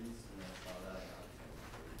of movies, and then I saw that, I got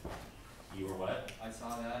it. You were what? I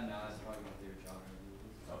saw that, and now it's probably my favorite genre of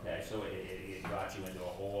movies. Okay, so it got you into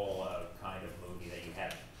a whole kind of movie that you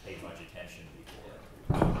hadn't paid much attention before.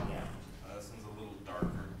 Yeah. This one's a little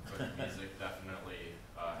darker, but music definitely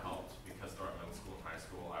helped because throughout middle school and high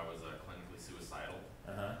school I was clinically suicidal.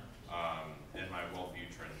 And my well-being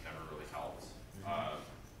trend never really helped.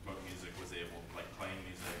 But music was able, like playing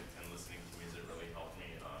music and listening to music really helped me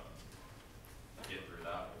get through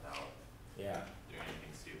that without doing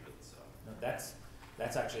anything stupid. So No,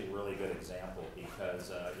 that's actually a really good example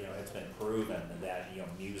because you know, it's been proven that, you know,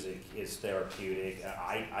 music is therapeutic.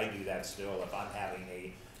 I do that still. If I'm having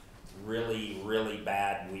a really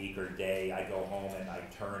bad week or day, I go home and I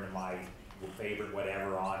turn my favorite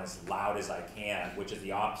whatever on as loud as I can, which is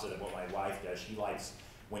the opposite of what my wife does. She likes,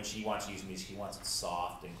 when she wants to use music, she wants it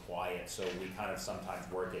soft and quiet. So we kind of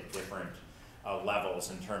sometimes work at different levels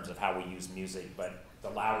in terms of how we use music, but the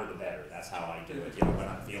louder the better. That's how I do it, you know, when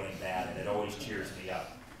I'm feeling bad, and it always cheers me up.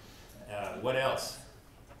 What else?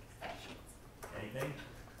 Anything?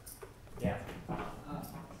 Yeah.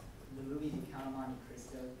 The movie The Count of Monte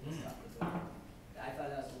Cristo, I thought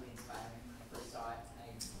that was really inspiring when I first saw it.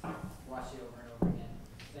 I watched it over and over again,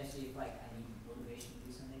 especially if like I need motivation to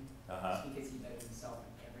do something. Just because he bettered himself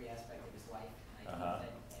in every aspect of his life. And I think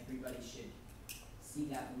that everybody should see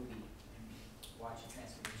that movie and watch a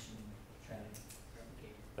transformation and try to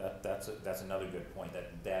replicate it. That's another good point.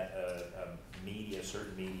 That media,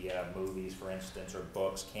 certain media, movies, for instance, or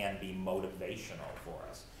books can be motivational for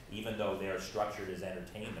us. Even though they're structured as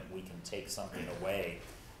entertainment, we can take something away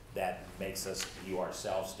that makes us view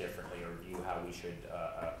ourselves differently or view how we should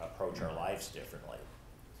approach our lives differently.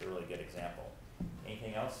 It's a really good example.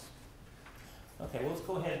 Anything else? Okay, well, let's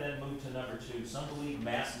go ahead and then move to number 2. Some believe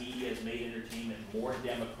mass media has made entertainment more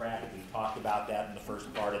democratic. We talked about that in the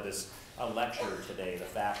first part of this lecture today, the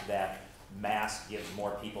fact that mass gives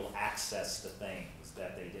more people access to things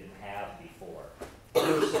that they didn't have before.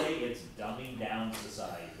 You say it's dumbing down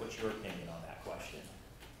society. What's your opinion on that question?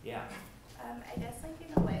 Yeah. I guess like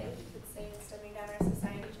in a way you could say it's dumbing down our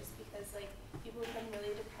society just because like people become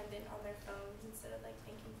really dependent on their phones instead of like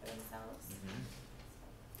thinking for themselves.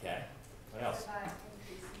 Okay. What else? That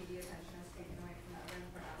increased media attention is taken away from other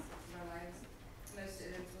important aspects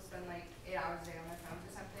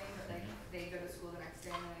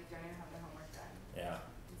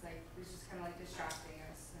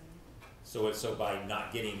So by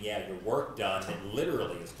not getting, your work done, it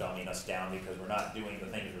literally is dumbing us down because we're not doing the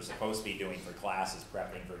things we're supposed to be doing for classes,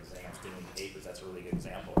 prepping for exams, doing papers. That's a really good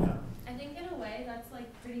example, yeah. I think in a way that's like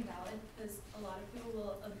pretty valid because a lot of people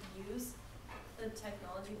will abuse the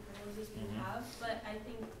technology privileges we have, but I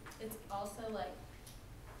think it's also like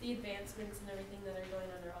the advancements and everything that are going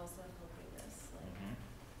on are also helping us like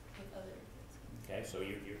with other kids. Okay, so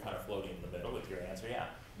you're kind of floating in the middle with your answer,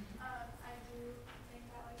 yeah. I do think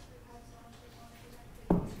that like we've had so much like more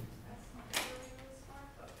connectivity. That's really, really smart,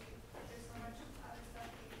 but there's so much other stuff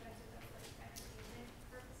we invented that's like entertainment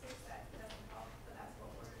purposes that doesn't help, but that's what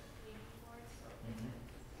we're aiming for, so.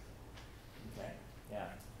 Okay,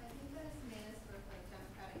 yeah. I think that it's made us both like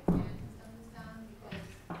democratic and has dumbed us down because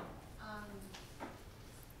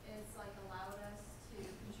it's like allowed us to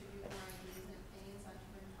contribute more ideas and opinions on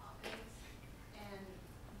different topics,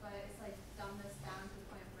 but it's like dumbed us down to the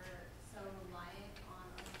point where we're so reliant on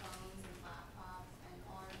our phones and laptops and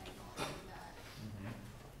all our technology that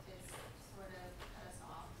it's sort of cut us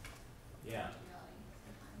off Yeah. from reality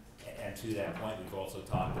sometimes. And to that point, we've also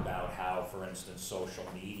talked about how, for instance, social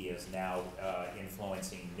media is now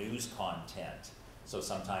influencing news content. So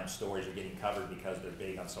sometimes stories are getting covered because they're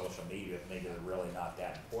big on social media, but maybe they're really not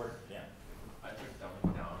that important, yeah. I took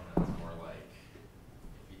dumbing down as more like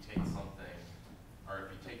if you take something, or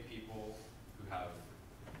if you take people who have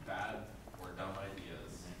bad or dumb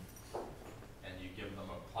ideas and you give them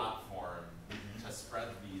a platform to spread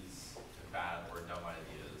these bad or dumb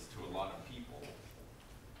ideas to a lot of people,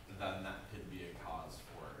 then that could be a cause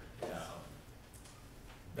for some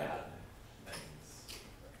bad things.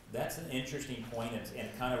 That's an interesting point,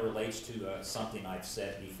 and kind of relates to something I've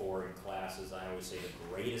said before in classes. I always say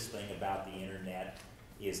the greatest thing about the internet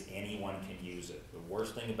is anyone can use it. The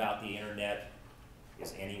worst thing about the internet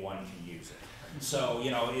is anyone can use it. So,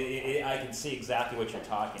 you know, I can see exactly what you're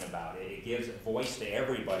talking about. It gives a voice to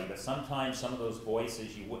everybody, but sometimes some of those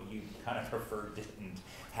voices you kind of prefer didn't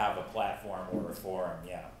have a platform or a forum,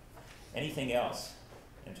 yeah. Anything else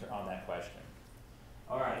on that question?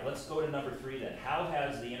 All right, let's go to number 3 then. How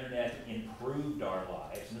has the internet improved our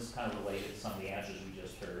lives? And this is kind of related to some of the answers we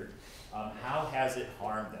just heard. How has it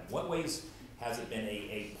harmed them? What ways has it been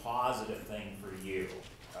a positive thing for you,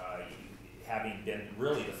 having been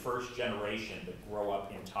really the first generation to grow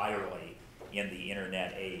up entirely in the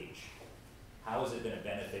internet age? How has it been a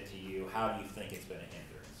benefit to you? How do you think it's been a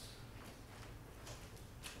hindrance?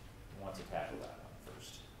 Who wants to tackle that one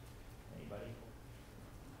first? Anybody?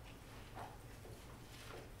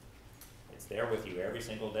 It's there with you every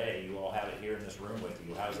single day. You all have it here in this room with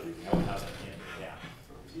you. How's it hindered? Yeah.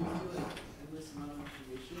 It gives you like endless amount of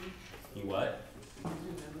information. You what? It gives you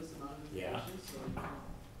an endless amount of information, so you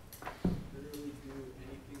can literally do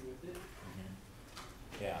anything with it.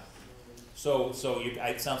 Yeah. So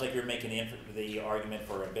it sounds like you're making the argument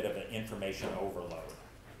for a bit of an information overload.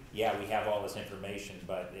 Yeah, we have all this information,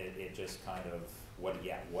 but it just kind of, what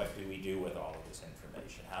do we do with all of this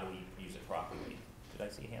information? How do we use it properly? Did I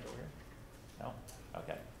see a hand over here? No?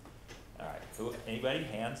 Okay. All right. Anybody?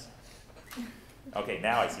 Hands? Okay,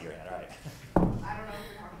 now I see your hand. All right. I don't know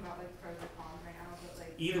if we're talking about like pros or cons right now, but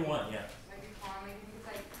like Either one, yeah. like a con, like because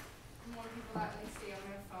like more people that like stay on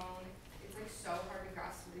their phone, it's like so hard to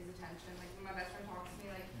grasp somebody's attention. Like when my best friend talks to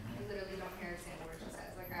me, like I literally don't hear a single word she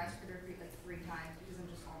says. Like I ask her to repeat like 3 times because I'm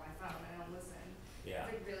just on my phone. I don't listen. Yeah.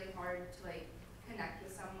 It's like really hard to like connect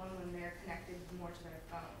with someone when they're connected more to their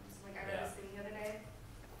phones. Like I read this thing the other day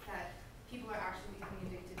that people are actually becoming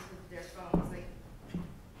addicted to their phones. Like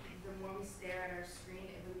the more we stare at our screen,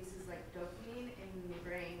 it releases like dopamine in the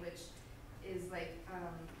brain, which is like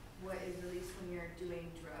what is released when you're doing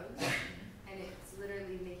drugs, and it's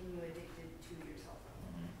literally making you addicted to your cell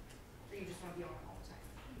phone. So you just want to be on it all the time.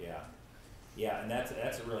 Yeah. Yeah, and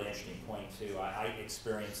that's a really interesting point too. I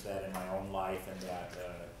experienced that in my own life, and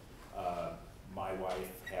that my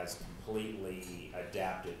wife has completely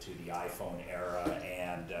adapted to the iPhone era,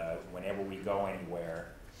 and whenever we go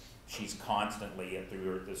anywhere, she's constantly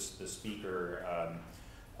through the speaker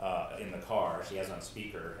in the car. She has it on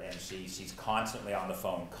speaker, and she's constantly on the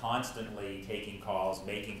phone, constantly taking calls,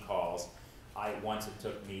 making calls. Once it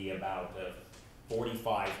took me about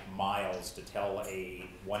 45 miles to tell a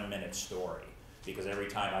 1-minute story, because every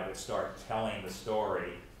time I would start telling the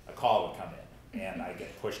story, a call would come in, and I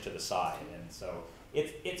get pushed to the side, and so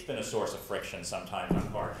it's been a source of friction sometimes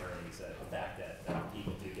on car journeys. The fact that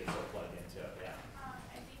people do get so plugged into it. Yeah.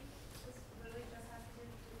 I think this really just has to do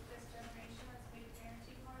with this generation that's made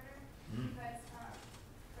parenting harder because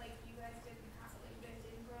like you guys didn't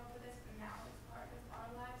grow up with this, but now it's part of our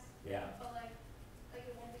lives. Yeah. But like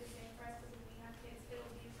it won't be the same for us because when we have kids, it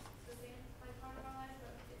will be the same like part of our lives,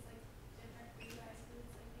 but it's like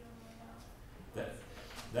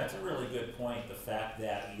That's a really good point, the fact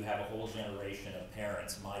that you have a whole generation of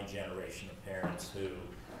parents, my generation of parents, who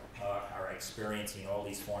are experiencing all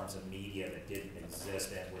these forms of media that didn't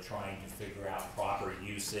exist, and we're trying to figure out proper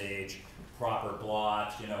usage, proper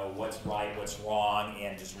blocks, you know, what's right, what's wrong,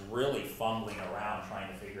 and just really fumbling around trying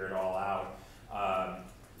to figure it all out.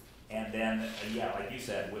 And then, yeah, like you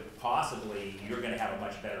said, with possibly you're going to have a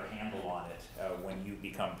much better handle on it when you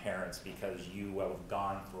become parents, because you have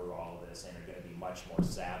gone through all of this and are going to be much more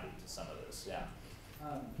savvy to some of this. Yeah.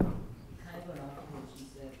 Kind of going off of what she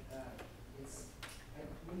said, I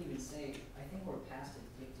wouldn't even say, I think we're past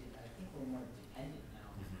addicted. I think we're more dependent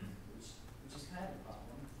now, which is kind of a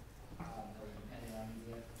problem. That we're dependent on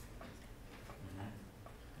media.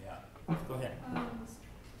 Yeah. Go ahead.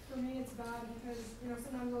 For me, it's bad because, you know,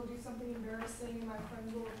 sometimes I'll do something embarrassing and my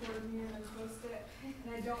friends will record me and then post it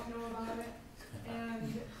and I don't know about it.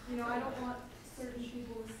 And, you know, I don't want certain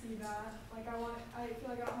people to see that. Like, I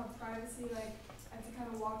feel like I don't have privacy. Like, I have to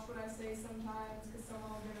kind of watch what I say sometimes because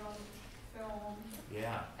someone will get it on film.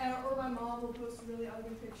 Yeah. And, or my mom will post really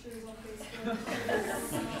ugly pictures on Facebook.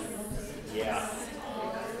 Yeah.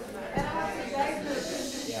 And I have to beg her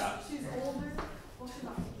because she's older. Well, she's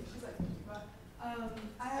not. She's like, but.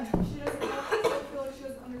 She doesn't feel like she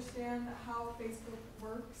doesn't understand how Facebook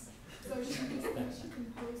works, so she just thinks she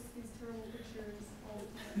can post these terrible pictures all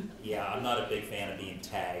the time. Yeah, I'm not a big fan of being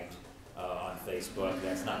tagged on Facebook.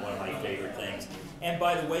 That's not one of my favorite things. And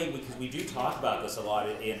by the way, because we do talk about this a lot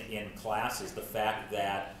in classes, the fact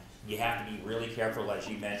that you have to be really careful, as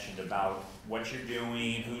you mentioned, about what you're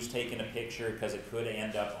doing, who's taking a picture, because it could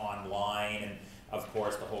end up online, and of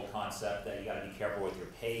course the whole concept that you got to be careful with your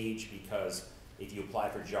page, because if you apply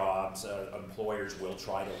for jobs, employers will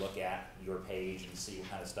try to look at your page and see what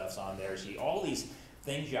kind of stuff's on there. So all these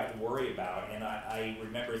things you have to worry about. And I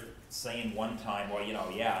remember saying one time, well, you know,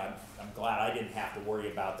 yeah, I'm glad I didn't have to worry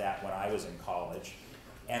about that when I was in college.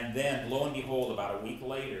 And then, lo and behold, about a week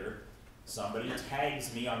later, somebody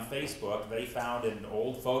tags me on Facebook. They found an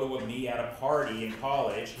old photo of me at a party in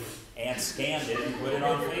college and scanned it and put it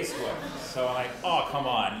on Facebook. So I'm like, oh, come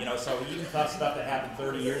on. You know, so even tough stuff that happened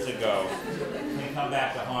 30 years ago can come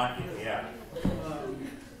back to haunt you. Yeah.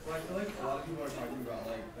 Well, I feel like a lot of people are talking about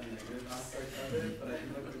like the negative aspect of it, but I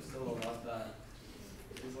think like there's still a lot that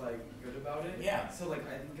is like good about it. Yeah. So like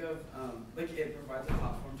I think of like it provides a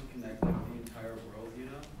platform to connect like the entire world, you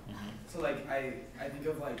know? So like I think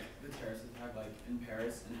of like the terrorist attack like in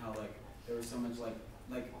Paris, and how like there was so much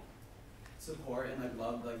like support and like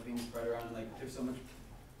love like being spread around, and like there's so much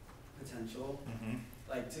potential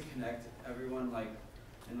like to connect everyone like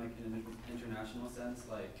in an international sense.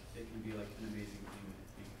 Like it can be like an amazing thing.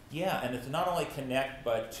 Yeah, and to not only connect,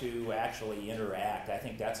 but to actually interact. I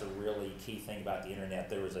think that's a really key thing about the internet.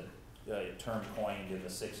 There was a term coined in the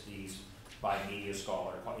 60s by a media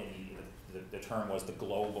scholar. The term was the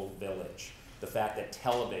global village. The fact that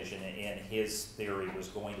television, in his theory, was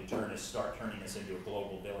going to start turning us into a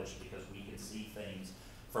global village, because we can see things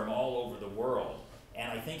from all over the world.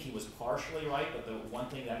 And I think he was partially right, but the one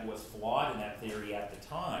thing that was flawed in that theory at the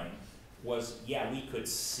time was, yeah, we could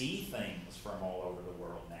see things from all over the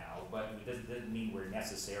world now, but it doesn't mean we're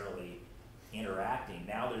necessarily interacting.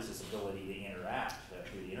 Now there's this ability to interact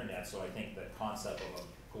through the internet, so I think the concept of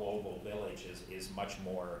a global village is much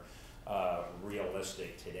more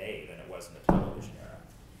realistic today than it was in the television era.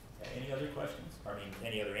 Okay, any other questions? I mean,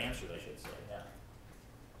 any other answers, I should say.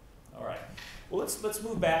 Yeah. All right. Well, let's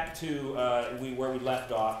move back to where we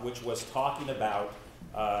left off, which was talking about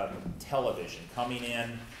television coming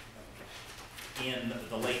in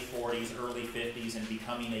the late 40s, early 50s, and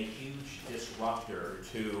becoming a huge disruptor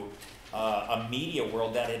to a media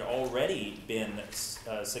world that had already been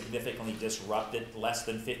significantly disrupted less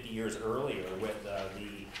than 50 years earlier with the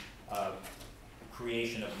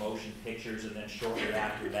creation of motion pictures, and then shortly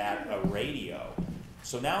after that, radio.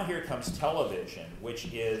 So now here comes television,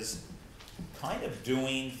 which is kind of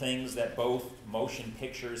doing things that both motion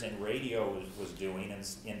pictures and radio was doing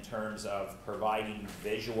in terms of providing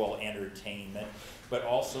visual entertainment, but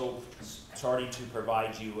also starting to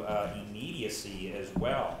provide you immediacy as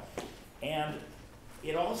well. And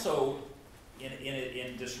it also,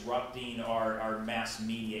 in disrupting our mass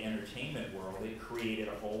media entertainment world, it created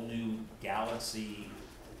a whole new galaxy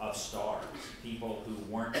of stars, people who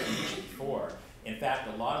weren't reached before. In fact,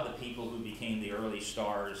 a lot of the people who became the early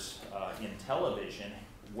stars in television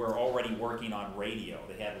were already working on radio.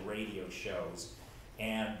 They had radio shows,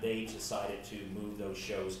 and they decided to move those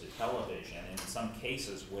shows to television, and in some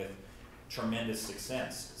cases with tremendous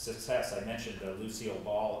success. I mentioned Lucille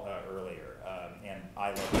Ball earlier, and I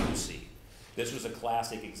Love Lucy. This was a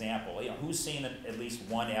classic example. You know, who's seen at least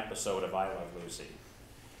one episode of I Love Lucy?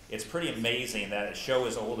 it's pretty amazing that a show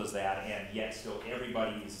as old as that, and yet still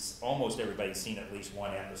almost everybody's seen at least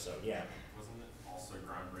one episode. Yeah. Wasn't it also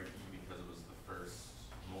groundbreaking because it was the first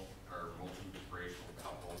multi-racial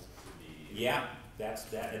couple to be? Yeah,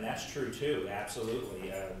 and that's true too.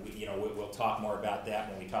 Absolutely. We'll talk more about that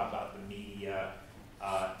when we talk about the media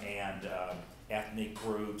and ethnic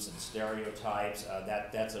groups and stereotypes.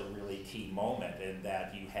 That's a really key moment in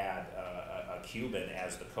that you had a Cuban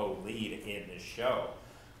as the co-lead in this show.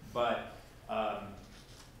 But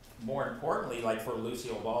more importantly, like for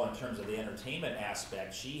Lucille Ball in terms of the entertainment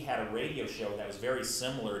aspect, she had a radio show that was very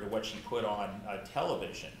similar to what she put on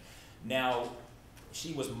television. Now,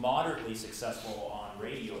 she was moderately successful on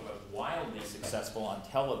radio, but wildly successful on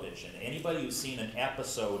television. Anybody who's seen an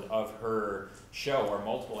episode of her show or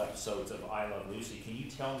multiple episodes of I Love Lucy, can you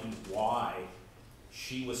tell me why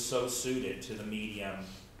she was so suited to the medium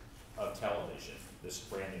of television, this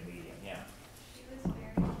brand new medium? Yeah. She was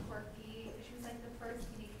very quirky. She was like the first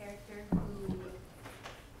TV character who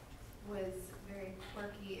was very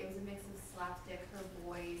quirky. It was a mix of slapstick, her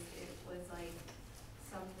voice. It was like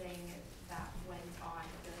something that went on.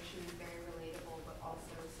 So she was very relatable, but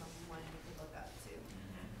also someone to look up to.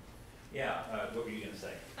 Yeah, what were you going to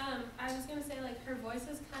say? I was gonna say, like, her voice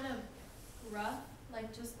is kind of rough.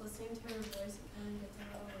 Like, just listening to her voice, it kind of gets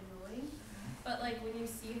a little annoying. But like when you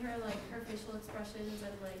see her, like her facial expressions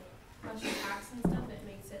and like how she acts and stuff, it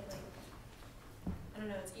makes it like, I don't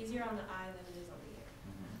know, it's easier on the eye than it is on the ear.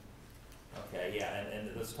 Okay, yeah,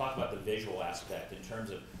 and let's talk about the visual aspect in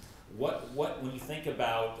terms of what when you think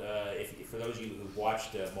about, for those of you who've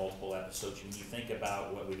watched multiple episodes, when you think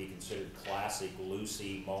about what would be considered classic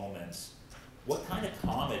Lucy moments, what kind of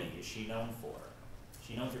comedy is she known for? Is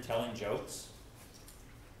she known for telling jokes?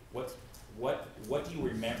 What do you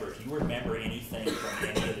remember? If you remember anything from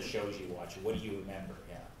any of the shows you watch, what do you remember?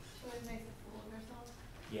 Yeah. She always makes a fool of herself.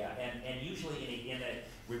 Yeah, and usually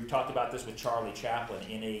we've talked about this with Charlie Chaplin,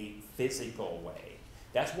 in a physical way.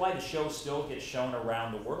 That's why the show still gets shown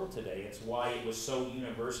around the world today. It's why it was so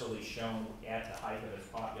universally shown at the height of its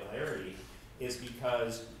popularity, is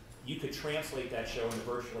because you could translate that show into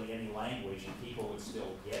virtually any language and people would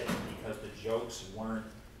still get it, because the jokes weren't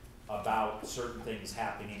about certain things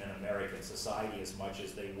happening in American society as much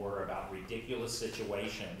as they were about ridiculous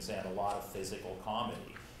situations and a lot of physical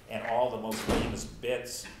comedy. And all the most famous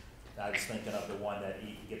bits, I was thinking of the one that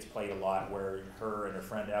gets played a lot where her and her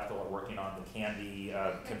friend Ethel are working on the candy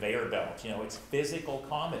conveyor belt. It's physical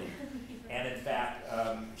comedy. And in fact,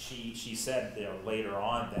 she said later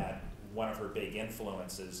on that one of her big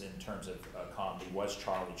influences in terms of comedy was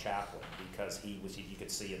Charlie Chaplin, because you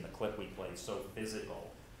could see in the clip we played, so physical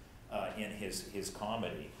in his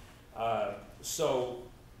comedy. So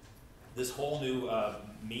this whole new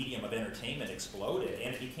medium of entertainment exploded,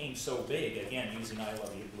 and it became so big, again, using I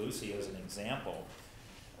Love Lucy as an example.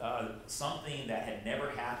 Something that had never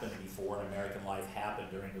happened before in American life happened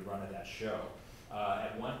during the run of that show.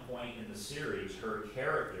 At one point in the series, her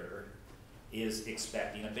character is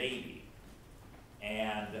expecting a baby.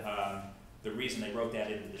 And the reason they wrote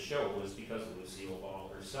that into the show was because Lucille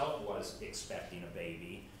Ball herself was expecting a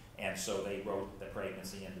baby, and so they wrote the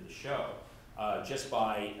pregnancy into the show. Just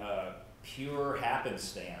by pure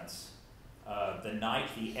happenstance, the night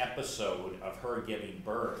the episode of her giving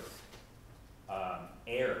birth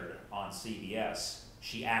aired on CBS,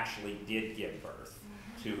 she actually did give birth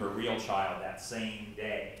to her real child that same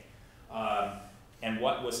day. And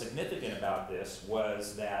what was significant about this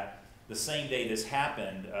was that the same day this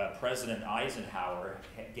happened, President Eisenhower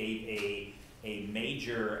gave a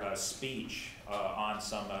major speech on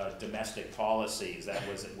some domestic policies.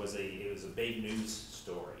 It was a big news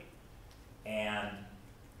story, and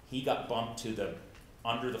he got bumped to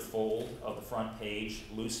under the fold of the front page.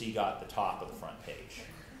 Lucy got the top of the front page.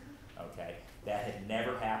 Okay, that had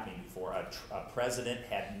never happened before. A president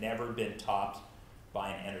had never been topped by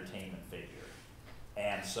an entertainment figure.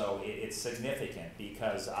 And so it's significant,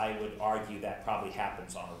 because I would argue that probably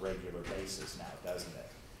happens on a regular basis now, doesn't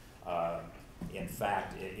it? In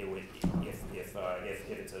fact, it would, if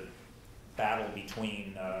it's a battle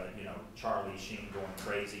between Charlie Sheen going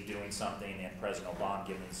crazy doing something and President Obama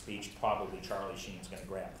giving a speech, probably Charlie Sheen's going to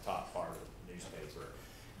grab the top part of the newspaper.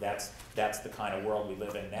 That's the kind of world we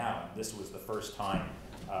live in now, and this was the first time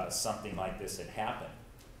something like this had happened.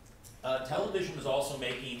 Television was also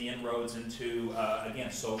making inroads into,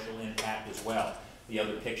 again, social impact as well. The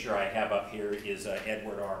other picture I have up here is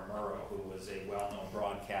Edward R. Murrow, who was a well-known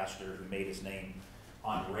broadcaster who made his name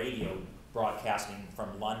on radio, broadcasting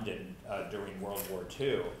from London during World War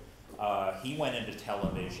II. He went into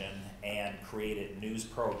television and created news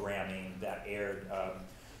programming that aired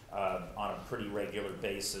on a pretty regular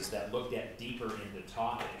basis that looked at deeper into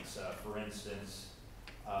topics. For instance,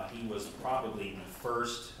 he was probably the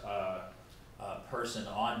first person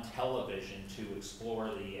on television to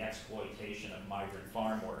explore the exploitation of migrant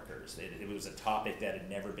farm workers. It was a topic that had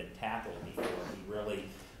never been tackled before. He really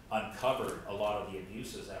uncovered a lot of the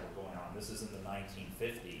abuses that were going on. This is in the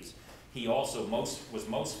 1950s. He also was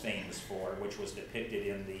most famous for, which was depicted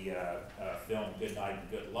in the film Good Night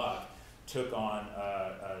and Good Luck, took on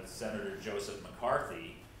Senator Joseph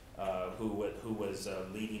McCarthy, who was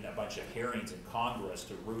leading a bunch of hearings in Congress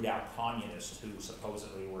to root out communists who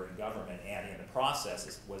supposedly were in government, and in the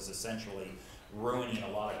process was essentially ruining a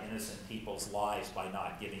lot of innocent people's lives by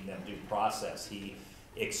not giving them due process. He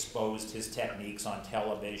exposed his techniques on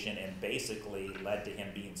television and basically led to him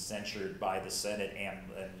being censured by the Senate and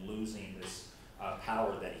losing this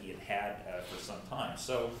power that he had for some time.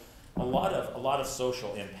 So a lot of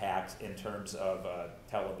social impact in terms of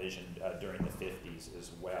television during the 50s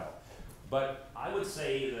as well. But I would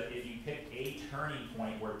say that if you pick a turning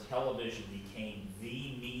point where television became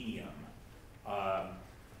the medium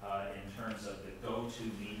in terms of the go-to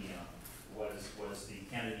medium was the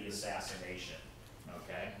Kennedy assassination.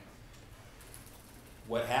 Okay.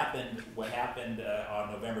 What happened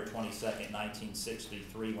on November 22nd,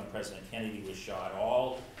 1963, when President Kennedy was shot?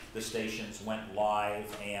 All the stations went live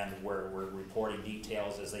and were reporting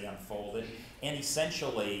details as they unfolded, and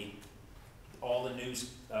essentially all the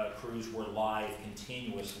news crews were live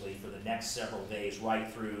continuously for the next several days, right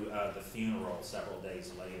through the funeral several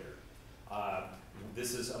days later.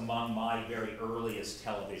 This is among my very earliest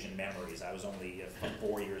television memories. I was only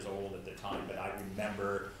 4 years old at the time, but I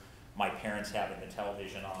remember my parents having the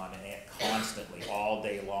television on and constantly, all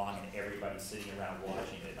day long, and everybody sitting around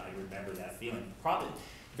watching it. And I remember that feeling. Probably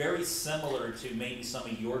very similar to maybe some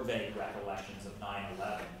of your vague recollections of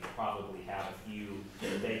 9/11. You probably have a few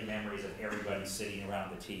vague memories of everybody sitting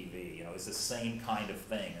around the TV. You know, it's the same kind of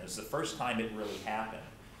thing. It was the first time it really happened,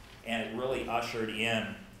 and it really ushered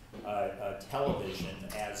in television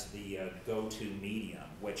as the go-to medium,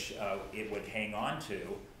 which it would hang on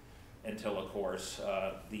to until, of course,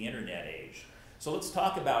 the internet age. So let's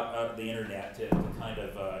talk about the internet to kind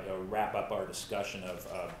of wrap up our discussion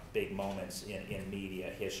of big moments in media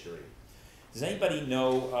history. Does anybody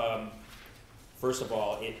know, first of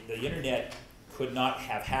all, the internet could not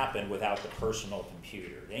have happened without the personal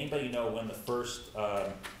computer. Does anybody know when the first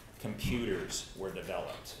computers were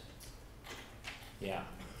developed? Yeah.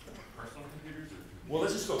 Personal computers or computers? Well,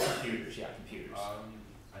 let's just go computers. Yeah, computers.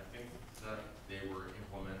 I think that they were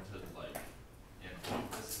implemented like in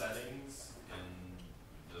office settings in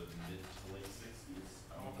the mid to late 60s,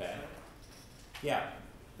 I want to say. Yeah.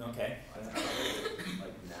 Okay. I think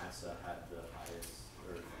like NASA had the highest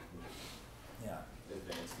or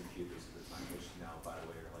advanced computers at the time, which now, by the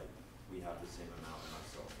way, are like we have the same amount in our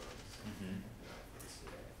cell phones. Mm-hmm.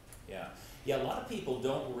 Yeah. Yeah, a lot of people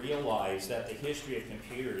don't realize that the history of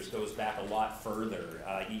computers goes back a lot further.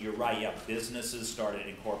 You're right, yeah, businesses started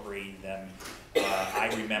incorporating them. I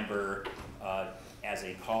remember as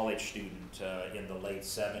a college student in the late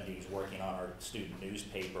 70s working on our student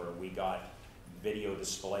newspaper, we got video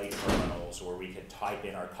display terminals where we could type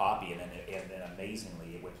in our copy and then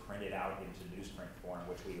amazingly it would print it out into newsprint form,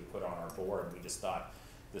 which we would put on our board. We just thought,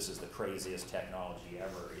 this is the craziest technology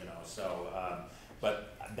ever, you know. So,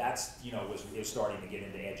 but that's, you know, was starting to get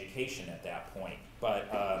into education at that point.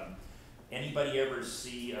 But anybody ever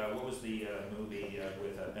see, what was the movie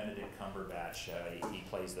with Benedict Cumberbatch? He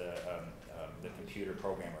plays the computer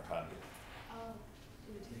programmer Hub.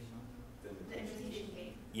 The Imitation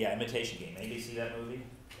Game. Yeah, Imitation Game. Anybody see that movie?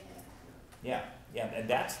 Yeah, yeah, and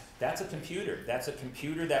that's a computer. That's a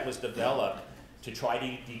computer that was developed to try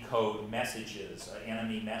to decode messages,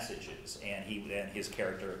 enemy messages, and his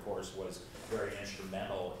character, of course, was very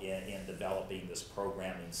instrumental in developing this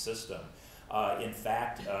programming system. In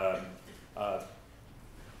fact,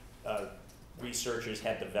 researchers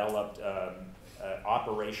had developed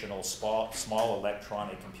operational small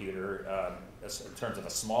electronic computer. In terms of a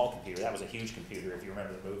small computer, that was a huge computer if you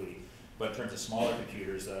remember the movie. But in terms of smaller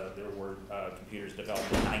computers, there were computers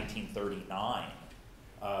developed in 1939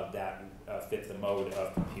 that fit the mode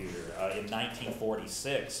of computer. In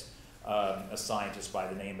 1946, a scientist by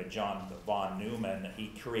the name of John von Neumann,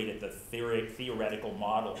 he created the theoretical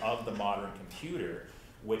model of the modern computer,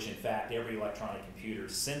 which in fact every electronic computer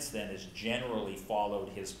since then has generally followed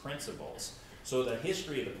his principles. So the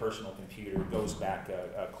history of the personal computer goes back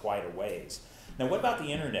quite a ways. Now what about the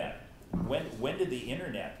internet? When did the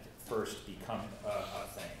internet first become a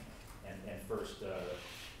thing and first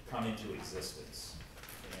come into existence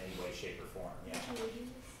in any way, shape, or form? Yeah.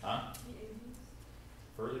 Huh?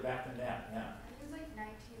 Further back than that, yeah. It was like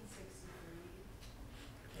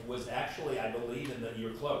 1963. It was actually, I believe,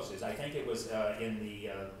 you're close. I think it was in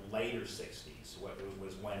the later 60s.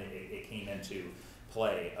 Was when it came into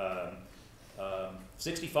play.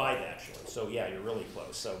 65 actually. So yeah, you're really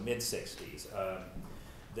close. So mid 60s.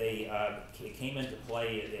 It came into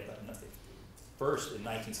play first in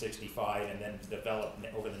 1965, and then developed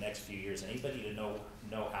over the next few years. Anybody to know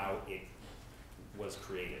how it was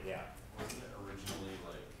created? Yeah. Wasn't it originally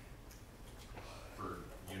like for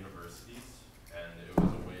universities, and it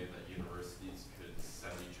was a way that universities could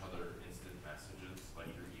send each other instant messages,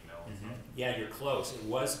 like through email and stuff? Yeah, you're close. It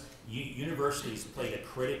was, universities played a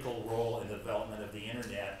critical role in the development of the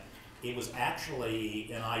internet. It was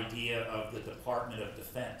actually an idea of the Department of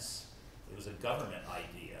Defense. It was a government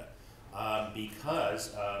idea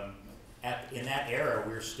because in that era,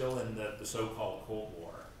 we were still in the so-called Cold War.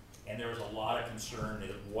 And there was a lot of concern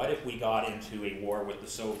that what if we got into a war with the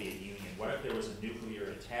Soviet Union? What if there was a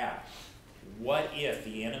nuclear attack? What if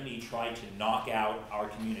the enemy tried to knock out our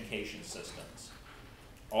communication systems?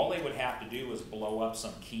 All they would have to do was blow up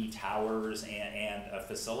some key towers and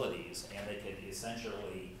facilities, and they could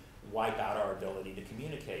essentially wipe out our ability to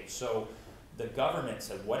communicate. So the government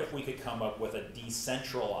said, what if we could come up with a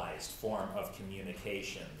decentralized form of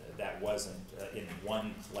communication that wasn't in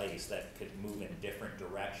one place, that could move in different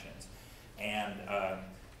directions? And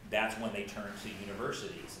that's when they turned to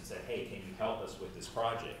universities and said, hey, can you help us with this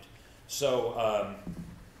project? So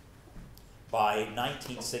by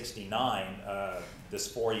 1969,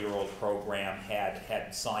 this 4-year-old program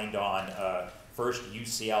had signed on first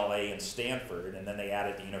UCLA and Stanford, and then they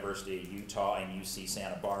added the University of Utah and UC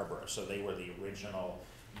Santa Barbara. So they were the original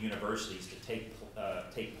universities to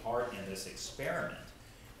take part in this experiment.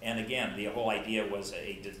 And again, the whole idea was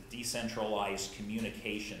a decentralized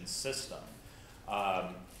communication system.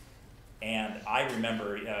 And I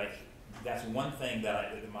remember that's one thing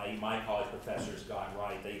that my college professors got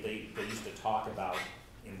right. They used to talk about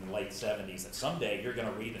in the late 70s that someday you're going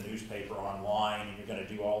to read the newspaper online and you're going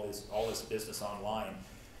to do all this business online.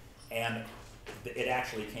 And it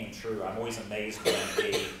actually came true. I'm always amazed when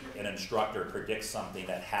an instructor predicts something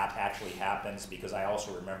that actually happens, because I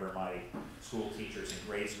also remember my school teachers in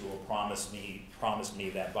grade school promised me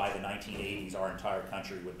that by the 1980s our entire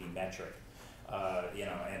country would be metric.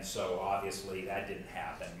 And so obviously that didn't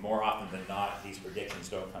happen. More often than not, these predictions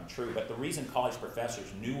don't come true. But the reason college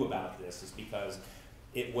professors knew about this is because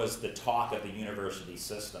it was the talk of the university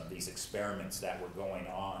system, these experiments that were going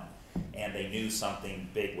on, and they knew something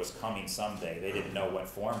big was coming someday. They didn't know what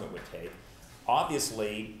form it would take.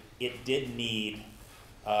 Obviously, it did need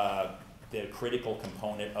the critical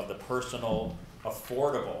component of the personal,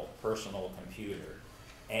 affordable personal computer.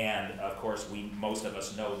 And of course, most of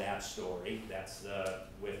us know that story. That's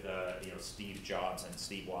with Steve Jobs and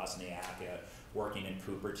Steve Wozniak working in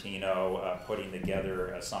Cupertino, putting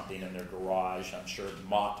together something in their garage. I'm sure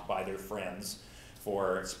mocked by their friends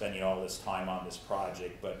for spending all this time on this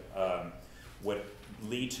project, but would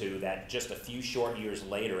lead to that just a few short years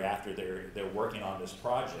later, after they're working on this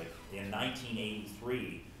project, in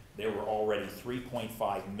 1983, there were already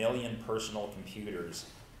 3.5 million personal computers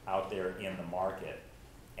out there in the market.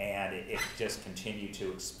 And it just continued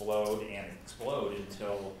to explode and explode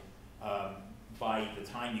until by the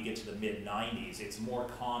time you get to the mid-90s, it's more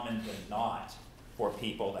common than not for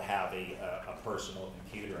people to have a personal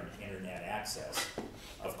computer and internet access.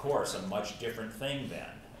 Of course, a much different thing then.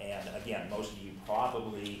 And again, most of you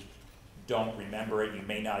probably don't remember it. You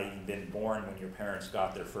may not even been born when your parents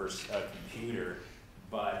got their first computer.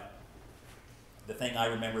 But the thing I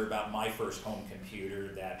remember about my first home computer,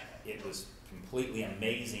 that it was completely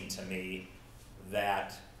amazing to me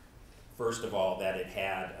that, first of all, that it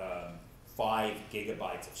had 5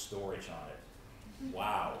 gigabytes of storage on it.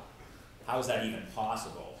 Wow. How is that even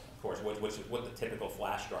possible? Of course, what the typical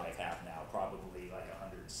flash drive have now, probably like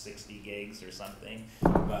 160 gigs or something,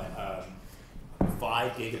 but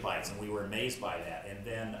 5 gigabytes, and we were amazed by that. And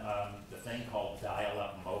then the thing called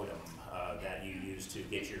dial-up modem that you use to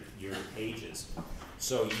get your pages.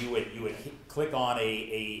 So you would click on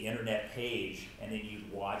a internet page, and then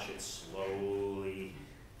you'd watch it slowly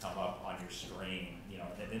come up on your screen.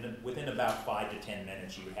 And then within about 5 to 10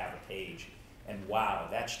 minutes, you would have a page. And wow,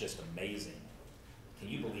 that's just amazing. Can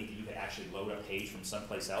you believe that you could actually load a page from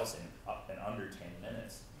someplace else in under 10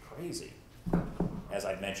 minutes? Crazy. As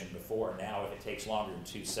I mentioned before, now if it takes longer than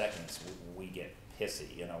 2 seconds, we get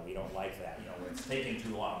pissy. We don't like that. It's taking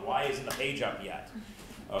too long. Why isn't the page up yet?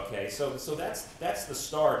 Okay, so that's the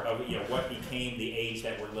start of what became the age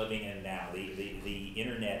that we're living in now, the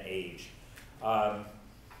internet age.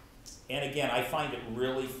 And again, I find it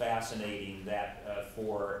really fascinating that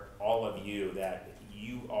for all of you, that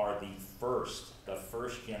you are the first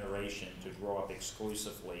generation to grow up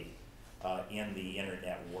exclusively in the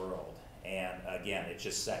internet world. And again, it's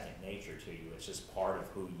just second nature to you. It's just part of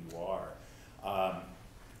who you are.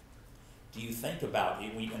 Do you think about,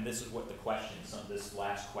 and this is what the question, this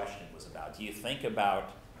last question was about, do you think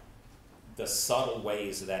about the subtle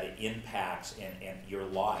ways that it impacts in your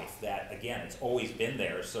life? That again, it's always been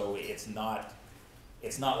there, so it's not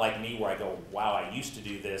like me where I go, wow, I used to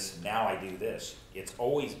do this, now I do this. It's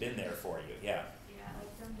always been there for you, yeah. Yeah,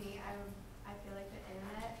 like for me, I feel like the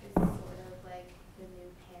internet is sort of like the new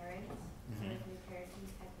parent, sort of new parenting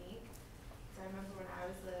technique. So I remember when I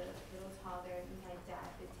was a little toddler, my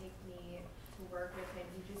dad would take me to work with him.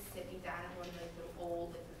 He'd just sit me down at one of like the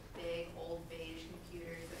old, like the big old beige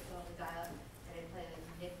computers that still have the dial, and I'd play like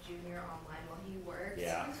Nick Jr. online while he worked.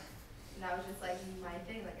 Yeah. And that was just like my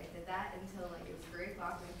thing. Like I did that until like it was 3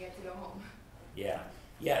 o'clock and I get to go home. Yeah.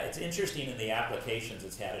 Yeah, it's interesting in the applications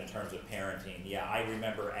it's had in terms of parenting. Yeah, I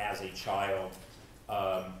remember as a child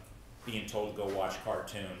being told to go watch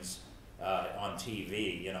cartoons on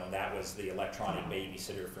TV. You know, that was the electronic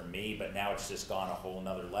babysitter for me, but now it's just gone a whole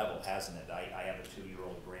nother level, hasn't it? I have a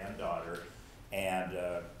 2-year-old granddaughter, and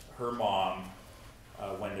her mom,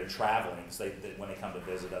 when they're traveling, when they come to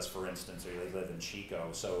visit us, for instance, or they live in Chico,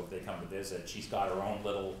 so if they come to visit, she's got her own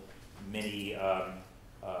little mini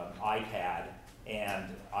iPad, and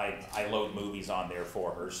I load movies on there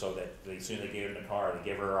for her, so that as soon as they get in the car, they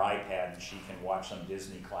give her her iPad and she can watch some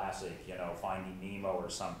Disney classic, you know, Finding Nemo or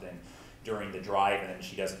something during the drive, and then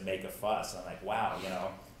she doesn't make a fuss. And I'm like, wow, you know,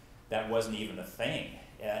 that wasn't even a thing.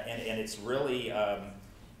 And it's really,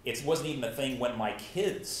 it wasn't even a thing when my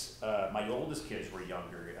kids, my oldest kids were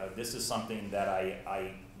younger. This is something that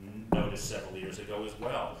I noticed several years ago as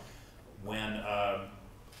well. When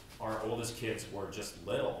our oldest kids were just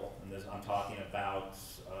little, and I'm talking about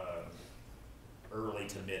early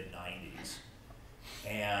to mid-90s,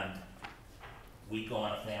 and we go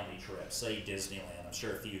on a family trip, say Disneyland. I'm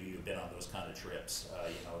sure a few of you have been on those kind of trips.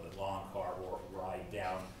 You know, the long car ride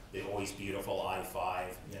down the always beautiful I-5,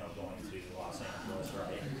 you know, going to Los Angeles,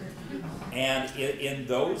 right? And in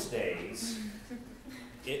those days,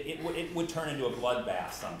 it would turn into a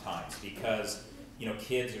bloodbath sometimes, because you know,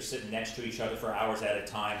 kids are sitting next to each other for hours at a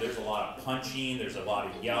time. There's a lot of punching, there's a lot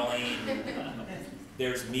of yelling.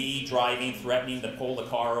 There's me driving, threatening to pull the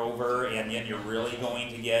car over, and then you're really going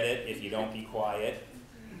to get it if you don't be quiet.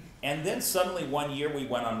 And then suddenly one year we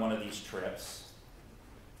went on one of these trips,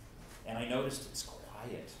 and I noticed it's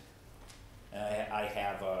quiet. I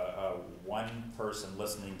have one person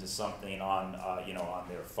listening to something on, you know, on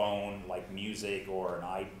their phone, like music or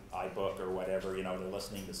an iBook or whatever. You know, they're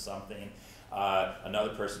listening to something.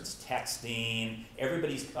 Another person's texting.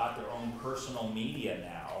 Everybody's got their own personal media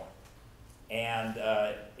now, and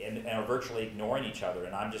are virtually ignoring each other.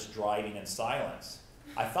 And I'm just driving in silence.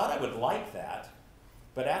 I thought I would like that,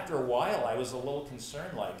 but after a while, I was a little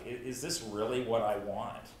concerned. Like, is this really what I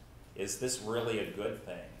want? Is this really a good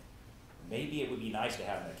thing? Maybe it would be nice to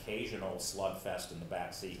have an occasional slugfest in the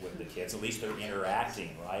back seat with the kids. At least they're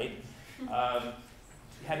interacting, right?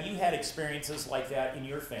 Have you had experiences like that in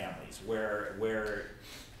your families, where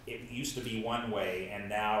it used to be one way and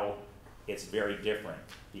now it's very different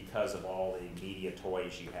because of all the media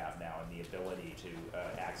toys you have now and the ability to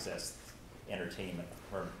access entertainment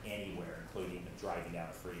from anywhere, including driving down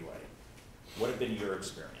a freeway? What have been your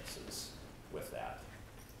experiences with that?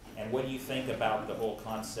 And what do you think about the whole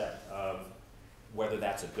concept of whether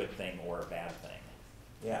that's a good thing or a bad thing?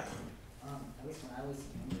 Yeah. At least when I was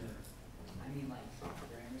younger, I mean, like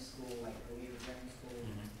grammar school, like earlier grammar school,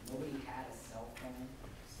 nobody had a cell phone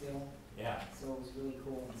still. Yeah. So it was really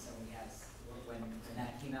cool when somebody has, when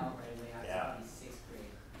that came out right away after probably 6th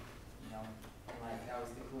grade, you know, and like that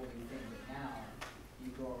was the cool new thing. But now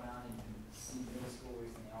you go around and you see middle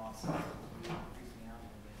schoolers and they all have cell phones. It really freaks me out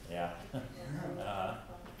a little bit.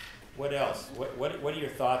 Yeah. What else? What are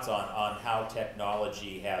your thoughts on how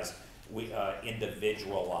technology has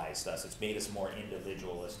individualized us? It's made us more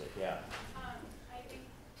individualistic. Yeah. I think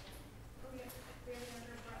we have a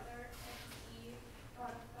younger brother, and he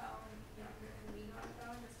got a phone younger than we got a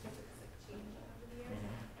phone, just because it's like changing over the years.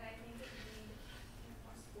 And I think it made him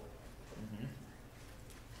more spoiled.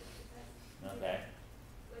 Okay.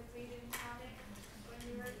 Like we didn't have it when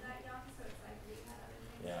we were that young, so it's like we had other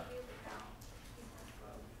things to do, but now he's more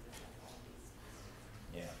spoiled because of all these.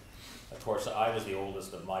 Yeah. Of course, I was the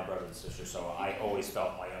oldest of my brothers and sisters, so I always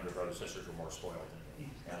felt my younger brothers and sisters were more spoiled than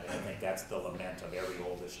me. And I think that's the lament of every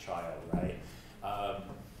oldest child, right?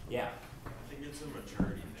 Yeah. I think it's a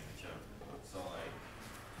maturity thing too. So like,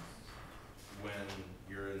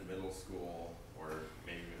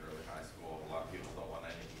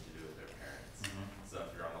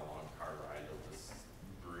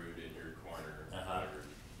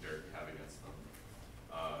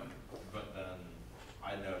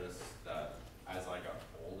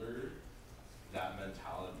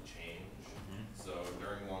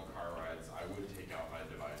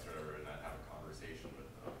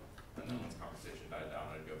 die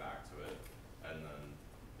down, I'd go back to it. And then,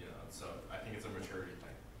 you know, so I think it's a maturity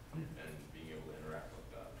thing and being able to interact like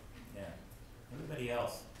that. Yeah. Anybody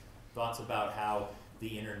else? Thoughts about how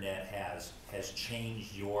the internet has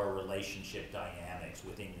changed your relationship dynamics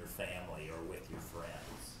within your family or with your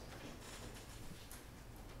friends?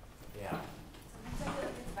 Yeah. Sometimes I feel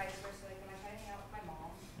like it's vice versa. Like when I try to hang out with my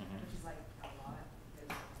mom, which is like a lot because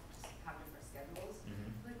just have different schedules.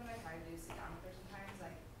 Like when I try to sit down with her sometimes,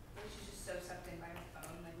 like she's just so sucked in by my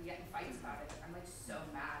phone. Like we get in fights about it. I'm like so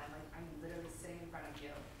mad. I'm literally sitting in front of you,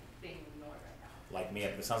 being ignored right now. Like me,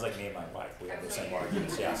 it sounds like me and my wife. We have the same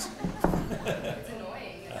arguments. Yes. It's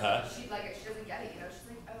annoying. She doesn't get it. You know, she's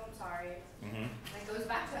like, oh, I'm sorry. And it goes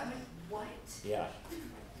back to it. I'm like, what? Yeah.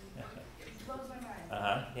 It blows my mind.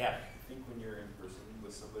 Yeah. I think when you're in person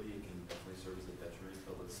with somebody, it can definitely serve as a detriment.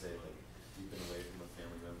 But let's say like you've been away from a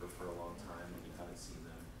family member for a long time and you haven't seen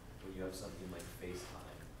them. When you have something like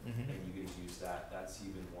FaceTime and you get to use that, that's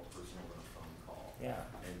even more personal than a phone call. Yeah.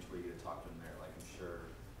 And to where you get to talk to them there, like I'm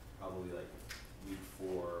sure probably like week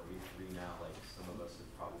 4, week 3 now, like some of us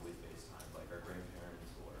have probably FaceTime, like our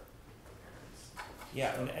grandparents or our parents.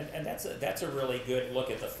 Yeah, and that's a really good look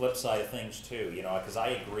at the flip side of things too, you know, because I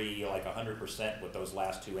agree like 100% with those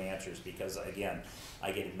last 2 answers, because again,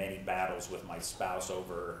 I get in many battles with my spouse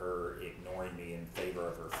over her ignoring me in favor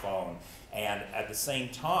of her phone, and at the same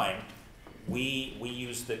time, we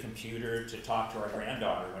use the computer to talk to our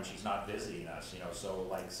granddaughter when she's not visiting us, you know, so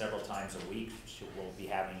like several times a week we'll be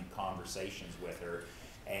having conversations with her.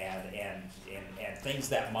 And things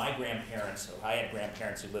that my grandparents, I had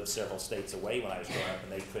grandparents who lived several states away when I was growing up,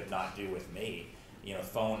 and they could not do with me. You know,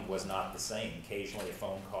 phone was not the same. Occasionally a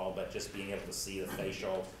phone call, but just being able to see the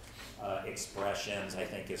facial expressions, I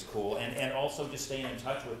think, is cool. And also just staying in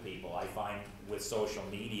touch with people. I find with social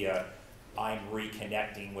media, I'm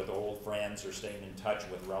reconnecting with old friends or staying in touch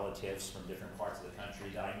with relatives from different parts of the country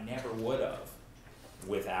that I never would have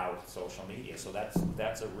without social media. So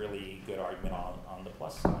that's a really good argument on the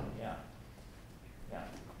plus side. Yeah. Yeah.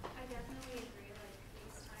 I definitely agree. Like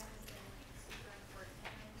FaceTime has been like super important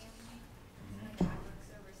in my family. My dad works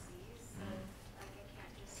overseas, so like I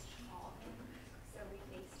can't just call him. So we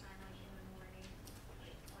FaceTime like in the morning,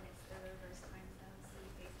 like when it's the reverse time zone. So we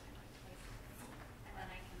FaceTime like twice a day, and then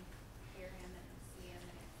I can hear him and see him,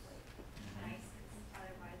 and it's like nice because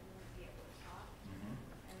otherwise we wouldn't be able to talk.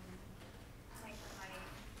 And like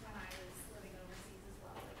when I was living overseas as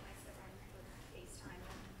well, like my stepmom would FaceTime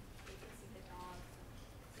and they could see the dogs.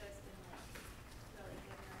 So it's been like really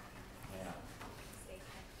good in our family. Yeah. We can stay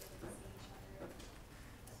connected and see each other,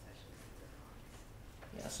 especially through the dogs.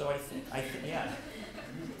 Yeah. So I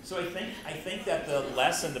think that the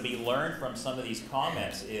lesson to be learned from some of these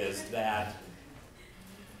comments is that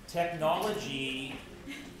technology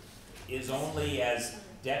is only as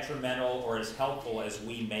detrimental or as helpful as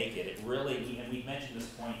we make it. It really, and we've mentioned this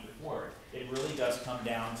point before, it really does come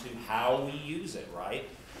down to how we use it, right?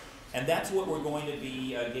 And that's what we're going to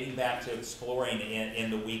be getting back to exploring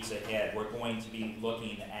in the weeks ahead. We're going to be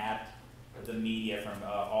looking at the media from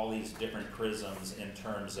all these different prisms in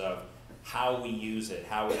terms of how we use it,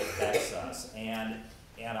 how it affects us. And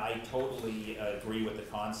I totally agree with the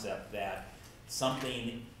concept that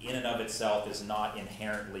something in and of itself is not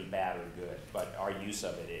inherently bad or good, but our use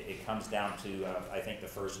of it. It comes down to, I think the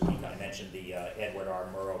first week I mentioned the Edward R.